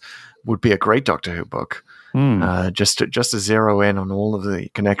centuries would be a great Doctor Who book. Just to zero in on all of the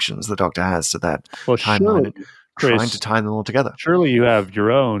connections the Doctor has to that timeline, and trying to tie them all together. Surely you have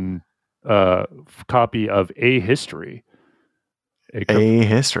your own copy of A History. A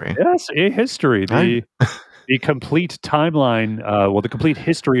History. Yes, A History. The complete timeline, the complete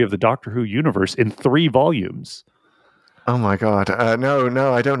history of the Doctor Who universe in 3 volumes. Oh my God!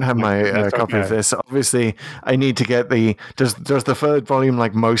 No, I don't have my copy of this. Obviously, I need to get the. Does the 3rd volume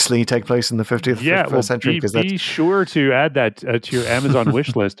mostly take place in the 50th century? Be sure to add that to your Amazon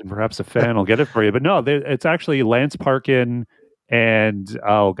wish list, and perhaps a fan will get it for you. But no, it's actually Lance Parkin and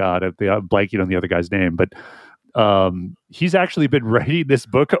oh God, I'm blanking on the other guy's name, but he's actually been writing this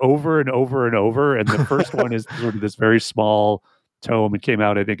book over and over and over. And the first one is sort of this very small tome. It came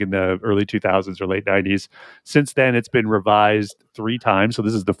out, I think, in the early 2000s or late 90s. Since then, it's been revised 3 times. So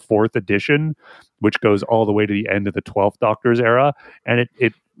this is the 4th edition, which goes all the way to the end of the 12th Doctor's era. And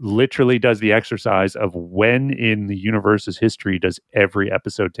it literally does the exercise of when in the universe's history does every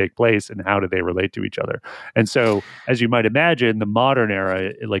episode take place and how do they relate to each other. And so, as you might imagine, the modern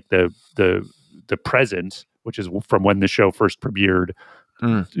era, like the present, which is from when the show first premiered,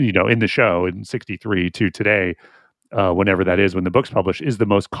 in the show in 63 to today, whenever that is, when the book's published, is the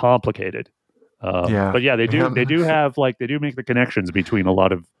most complicated. But yeah, they do make the connections between a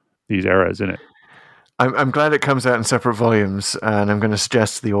lot of these eras in it. I'm glad it comes out in separate volumes, and I'm going to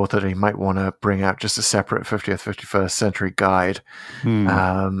suggest to the author that he might want to bring out just a separate 50th, 51st century guide,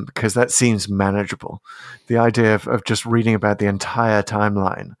 because that seems manageable. The idea of just reading about the entire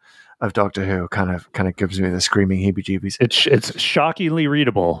timeline of Doctor Who kind of gives me the screaming heebie-jeebies. It's shockingly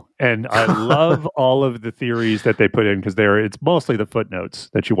readable, and I love all of the theories that they put in, because it's mostly the footnotes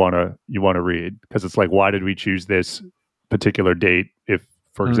that you want to read, because it's like, why did we choose this particular date if,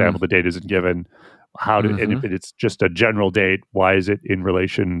 for example, the date isn't given? And if it's just a general date, why is it in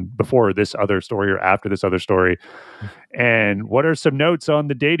relation before this other story or after this other story? And what are some notes on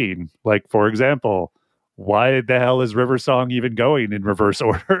the dating? Like, for example, why the hell is River Song even going in reverse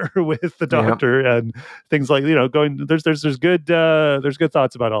order with the Doctor and things like, going, there's good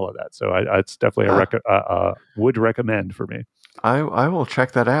thoughts about all of that. So it's definitely would recommend for me. I will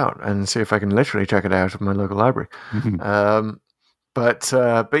check that out and see if I can literally check it out at my local library. But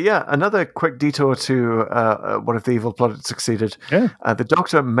yeah, another quick detour to what if the evil plot had succeeded. Yeah. The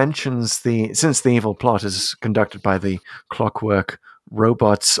Doctor mentions since the evil plot is conducted by the Clockwork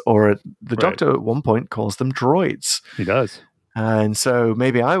robots, or the Doctor at one point calls them droids. He does. And so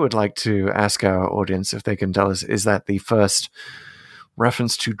maybe I would like to ask our audience if they can tell us, is that the first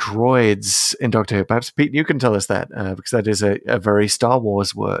reference to droids in Doctor Who? Perhaps, Pete, you can tell us that, because that is a very Star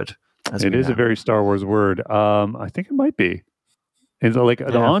Wars word. It is a very Star Wars word. I think it might be. It's like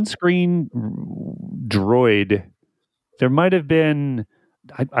an on-screen droid. There might have been.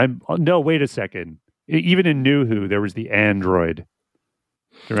 No, wait a second. Even in New Who, there was the android.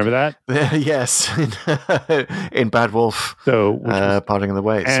 Do you remember that? Yes, in Bad Wolf. So Parting of the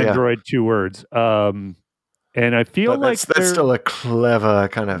Ways. Android, 2 words. And I feel that's still a clever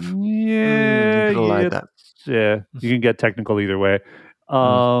kind of. That. Yeah, you can get technical either way.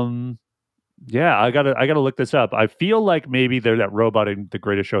 Yeah, I gotta look this up. I feel like maybe that robot in The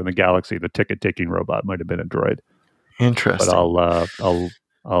Greatest Show in the Galaxy, the ticket-taking robot, might have been a droid. Interesting. But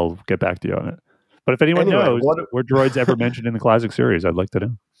I'll get back to you on it. But if anyone knows were droids ever mentioned in the classic series, I'd like to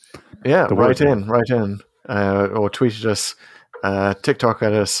know. Yeah, write in, or tweet at us, TikTok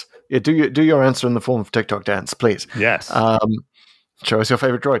at us. Yeah, do your answer in the form of TikTok dance, please. Yes. Show us your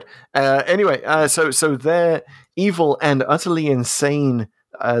favorite droid. Anyway, so they're evil and utterly insane.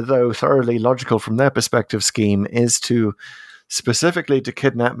 Though thoroughly logical from their perspective, scheme is specifically to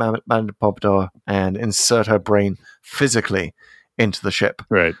kidnap Madame Pompadour and insert her brain physically into the ship.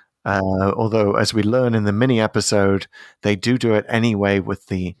 Right. Although, as we learn in the mini episode, they do it anyway with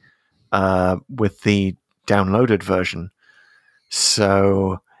the downloaded version.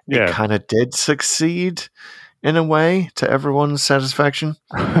 So it kind of did succeed in a way to everyone's satisfaction.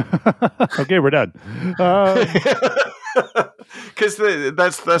 Okay, we're done. Because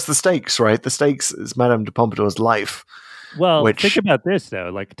that's the stakes, right? The stakes is Madame de Pompadour's life. Well, think about this, though.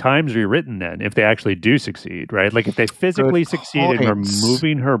 Like, time's rewritten then if they actually do succeed, right? Like, if they physically succeed in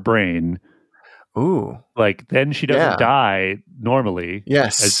removing her brain, like, then she doesn't die normally.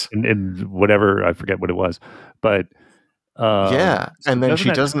 Yes. In whatever, I forget what it was. But... and then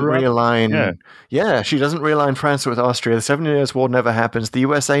she doesn't realign. She doesn't realign France with Austria. The 7 Years' War never happens. The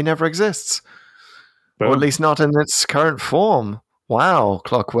USA never exists. Boom. Or at least not in its current form. Wow,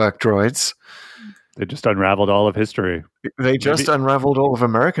 Clockwork droids. They just unraveled all of history. They just unraveled all of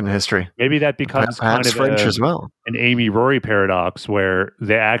American history. Maybe that becomes kind of French as well. An Amy Rory paradox, where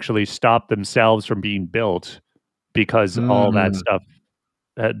they actually stop themselves from being built because all that stuff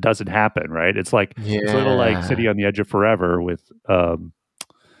doesn't happen, right? It's like it's a little like City on the Edge of Forever with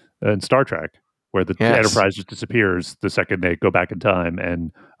in Star Trek, where the Enterprise just disappears the second they go back in time,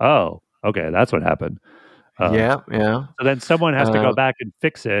 and okay, that's what happened. So then someone has to go back and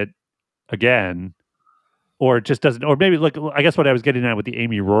fix it again, or it just doesn't. Or maybe, like, I guess what I was getting at with the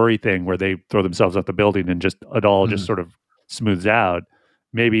Amy Rory thing, where they throw themselves off the building and just it all just sort of smooths out.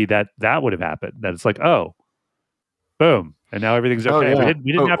 Maybe that would have happened. That it's like, boom, and now everything's okay.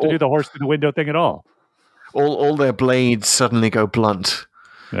 We didn't have to do the horse through the window thing at all. All their blades suddenly go blunt.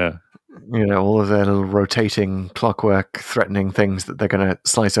 Yeah. You know, all of their little rotating clockwork threatening things that they're going to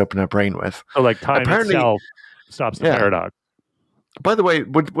slice open her brain with. So, like, time itself stops the paradox. By the way,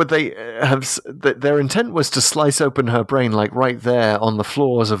 would they have... Their intent was to slice open her brain, like, right there on the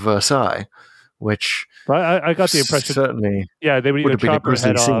floors of Versailles, which I got the impression. Certainly Yeah, they would would either have been a chop her grisly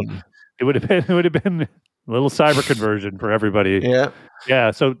head off. scene. It would have been a little cyber conversion for everybody. Yeah.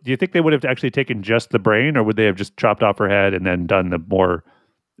 Yeah. So do you think they would have actually taken just the brain, or would they have just chopped off her head and then done the more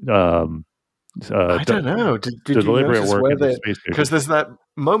I don't know. Did you deliberate notice work where in the they? space station? Because there's that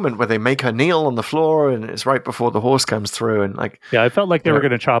moment where they make her kneel on the floor, and it's right before the horse comes through, and like, Yeah, I felt like they were Yeah.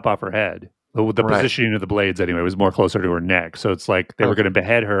 going to chop off her head. The Right. positioning of the blades, anyway, was more closer to her neck. So it's like they were Okay. going to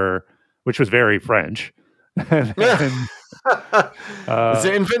behead her, which was very French. and, then,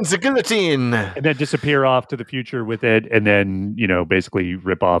 the invincibility. and then disappear off to the future with it, and then basically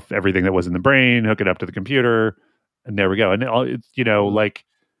rip off everything that was in the brain, hook it up to the computer, and there we go. And it's like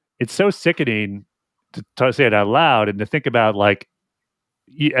it's so sickening to say it out loud and to think about, like,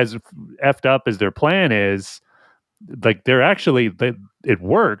 as effed up as their plan is, like they're actually it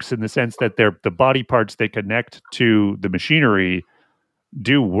works in the sense that the body parts they connect to the machinery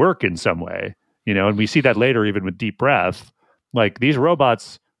do work in some way, and we see that later even with Deep Breath. Like, these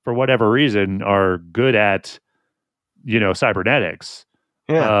robots, for whatever reason, are good at cybernetics.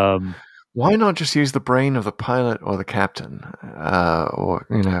 Yeah. Why not just use the brain of the pilot or the captain?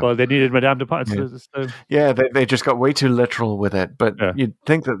 Well, they needed Madame Dupont. Yeah, they just got way too literal with it. But Yeah. you'd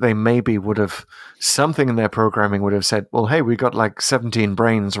think that they maybe would have, something in their programming would have said, well, hey, we got like 17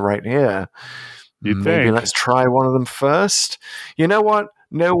 brains right here. You'd Maybe think. let's try one of them first. You know what?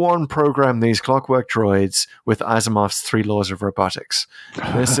 No one programmed these clockwork droids with Asimov's 3 laws of robotics.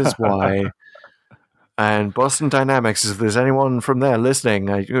 This is why. And Boston Dynamics, if there's anyone from there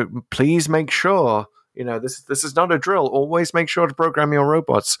listening, please make sure, this is not a drill. Always make sure to program your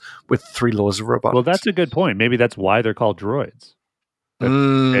robots with 3 laws of robotics. Well, that's a good point. Maybe that's why they're called droids.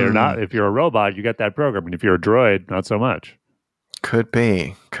 They're not. If you're a robot, you get that program, and if you're a droid, not so much. Could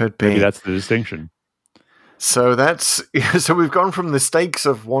be. Maybe that's the distinction. So so we've gone from the stakes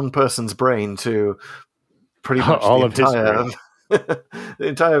of one person's brain to pretty much All the of entire history. the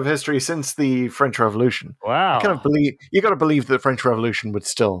entire of history since the French Revolution. Wow. I kind of believe you got to believe the French Revolution would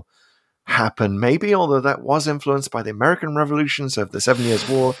still happen, maybe, although that was influenced by the American Revolutions of the 7 Years'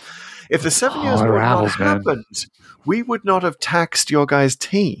 War. If the 7 Years' War had not happened, we would not have taxed your guys'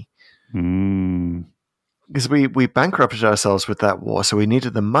 tea. Because we bankrupted ourselves with that war, so we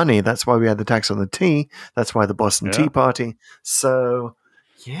needed the money. That's why we had the tax on the tea. That's why the Boston Tea Party. So,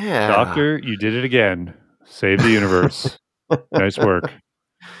 yeah. Doctor, you did it again. Save the universe. Nice work.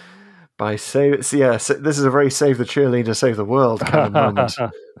 This is a very save the cheerleader, save the world kind of moment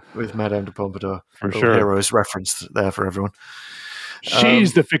with Madame de Pompadour. For Little sure. Heroes reference there for everyone.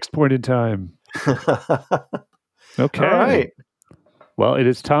 She's the fixed point in time. Okay. All right. Well, it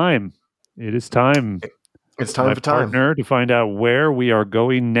is time. It is time. It's time my for time. partner, to find out where we are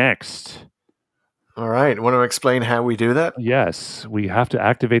going next. All right. Want to explain how we do that? Yes, we have to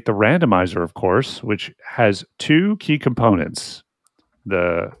activate the randomizer, of course, which has 2 key components.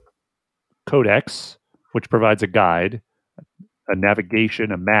 The Codex, which provides a guide, a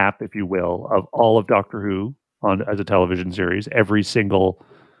navigation, a map, if you will, of all of Doctor Who as a television series. Every single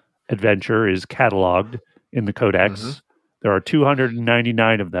adventure is cataloged in the Codex. Mm-hmm. There are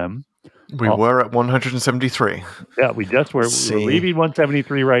 299 of them. We were at 173. Yeah, we're leaving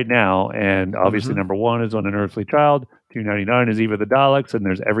 173 right now, and obviously number 1 is On an Earthly Child, 299 is Eve of the Daleks, and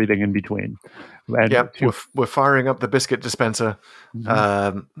there's everything in between. And we're firing up the biscuit dispenser,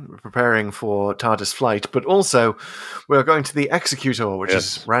 preparing for TARDIS flight, but also we're going to the Executor, which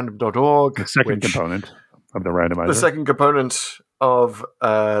is random.org. the second component of the randomizer. The second component of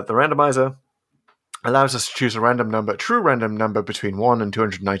the randomizer allows us to choose a random number, true random number between 1 and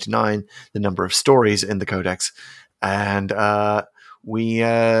 299, the number of stories in the Codex. And we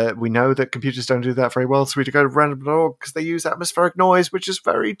know that computers don't do that very well, so we go to random.org because they use atmospheric noise, which is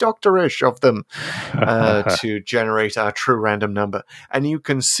very doctorish of them, to generate our true random number. And you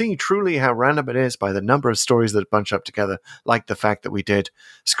can see truly how random it is by the number of stories that bunch up together, like the fact that we did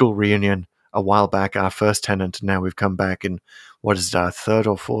School Reunion a while back, our first tenant, and now we've come back in, what is it, our 3rd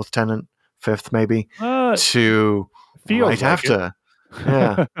or 4th tenant? 5th maybe, to feels right like after.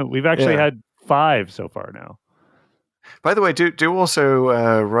 Yeah. We've actually had 5 so far now. By the way, do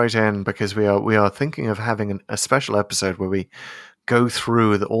also write in, because we are thinking of having a special episode where we go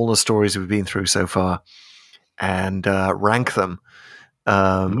through all the stories we've been through so far and rank them.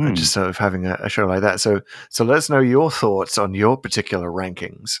 Just sort of having a show like that. So let us know your thoughts on your particular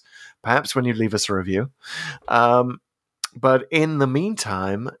rankings, perhaps when you leave us a review. But in the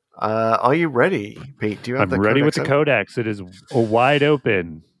meantime, are you ready, Pete? Do you have I'm ready with the Codex. It is wide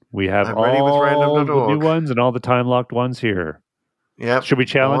open. We have all the new ones and all the time-locked ones here. Yeah. Should we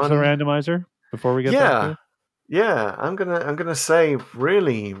challenge the randomizer before we get there? Yeah, I'm gonna say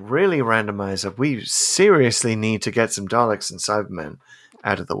really, really randomizer. We seriously need to get some Daleks and Cybermen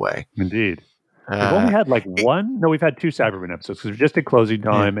out of the way. Indeed. We've only had like one. No, we've had 2 Cybermen episodes because we just did Closing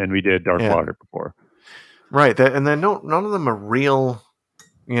Time and we did Dark Water before. Right, and they're not. None of them are real.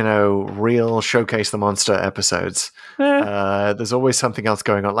 Real showcase the monster episodes. There's always something else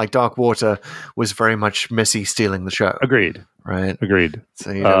going on. Like Dark Water was very much Missy stealing the show. Agreed. Right. Agreed.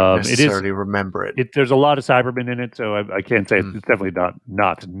 So you don't necessarily remember it. There's a lot of Cybermen in it, so I can't say it's definitely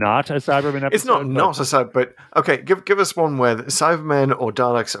not a Cybermen episode. It's not a Cybermen, but okay, give us one where Cybermen or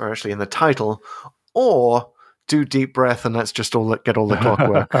Daleks are actually in the title, or do Deep Breath and let's just get all the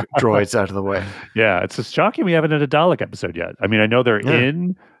clockwork droids out of the way. Yeah, it's just shocking we haven't had a Dalek episode yet. I mean, I know they're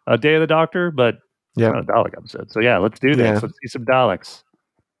in a Day of the Doctor, but not a Dalek episode. So yeah, let's do this. Yeah. Let's see some Daleks.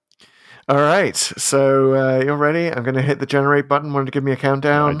 All right, so you're ready? I'm going to hit the generate button. Want to give me a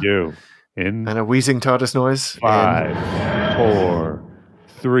countdown? I do. And a wheezing TARDIS noise. 5, 4,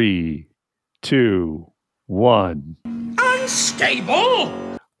 3, 2, 1. Unstable!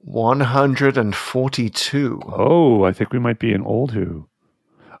 142. Oh, I think we might be in Old Who.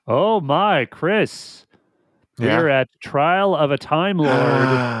 Oh my, Chris. We're at Trial of a Time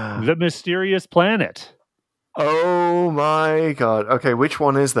Lord, The Mysterious Planet. Oh my God. Okay, which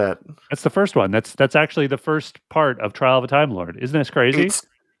one is that? That's the first one. That's actually the first part of Trial of a Time Lord. Isn't this crazy? It's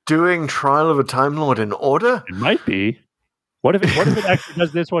doing Trial of a Time Lord in order? It might be. What if it actually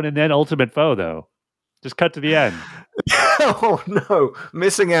does this one and then Ultimate Foe, though? Just cut to the end. Oh no,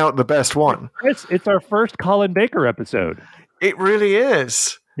 missing out the best one. It's our first Colin Baker episode. It really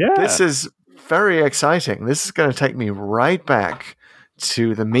is. Yeah. This is very exciting. This is going to take me right back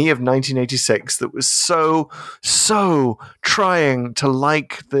to the me of 1986 that was so trying to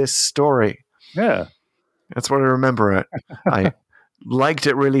like this story. Yeah. That's what I remember it. I liked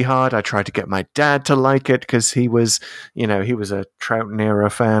it really hard. I tried to get my dad to like it because he was a Troughton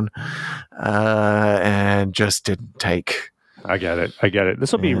era fan, and just didn't take. I get it.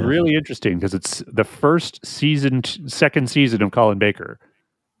 This will be really interesting because it's the second season of Colin Baker.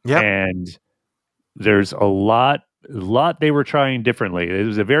 Yeah, and there's a lot they were trying differently. It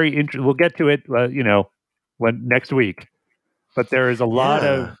was a very we'll get to it, next week. But there is a lot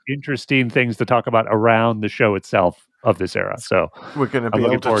of interesting things to talk about around the show itself of this era. So we're going to be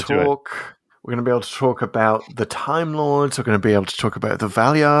able to talk. We're going to be able to talk about the Time Lords. We're going to be able to talk about the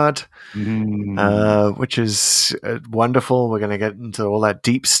Valiard, which is wonderful. We're going to get into all that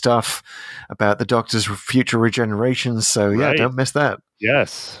deep stuff about the Doctor's future regenerations. So don't miss that.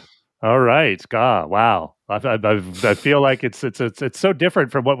 Yes. All right. God, wow. I feel like it's so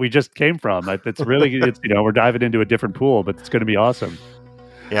different from what we just came from. We're diving into a different pool, but it's going to be awesome.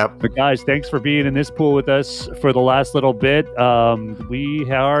 Yep. But guys, thanks for being in this pool with us for the last little bit.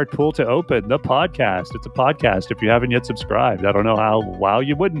 We are Pool to Open, the podcast. It's a podcast. If you haven't yet subscribed, I don't know how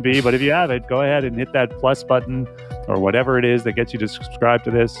you wouldn't be, but if you haven't, go ahead and hit that plus button or whatever it is that gets you to subscribe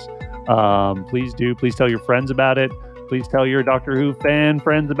to this. Please do. Please tell your friends about it. Please tell your Doctor Who fan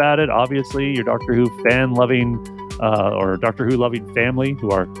friends about it. Obviously, your Doctor Who fan loving or Doctor Who loving family who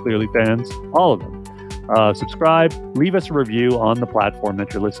are clearly fans. All of them. Subscribe, leave us a review on the platform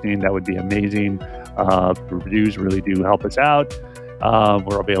that you're listening. That would be amazing. Reviews really do help us out.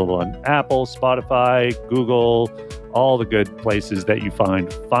 We're available on Apple, Spotify, Google, all the good places that you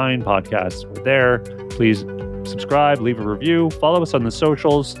find fine podcasts. We're there. Please subscribe, leave a review, follow us on the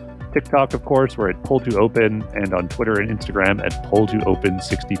socials. TikTok, of course, we're at Pull2Open, and on Twitter and Instagram at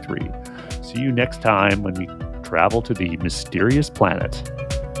Pull2Open63. See you next time when we travel to the mysterious planet.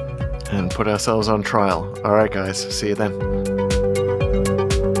 And put ourselves on trial. All right, guys. See you then.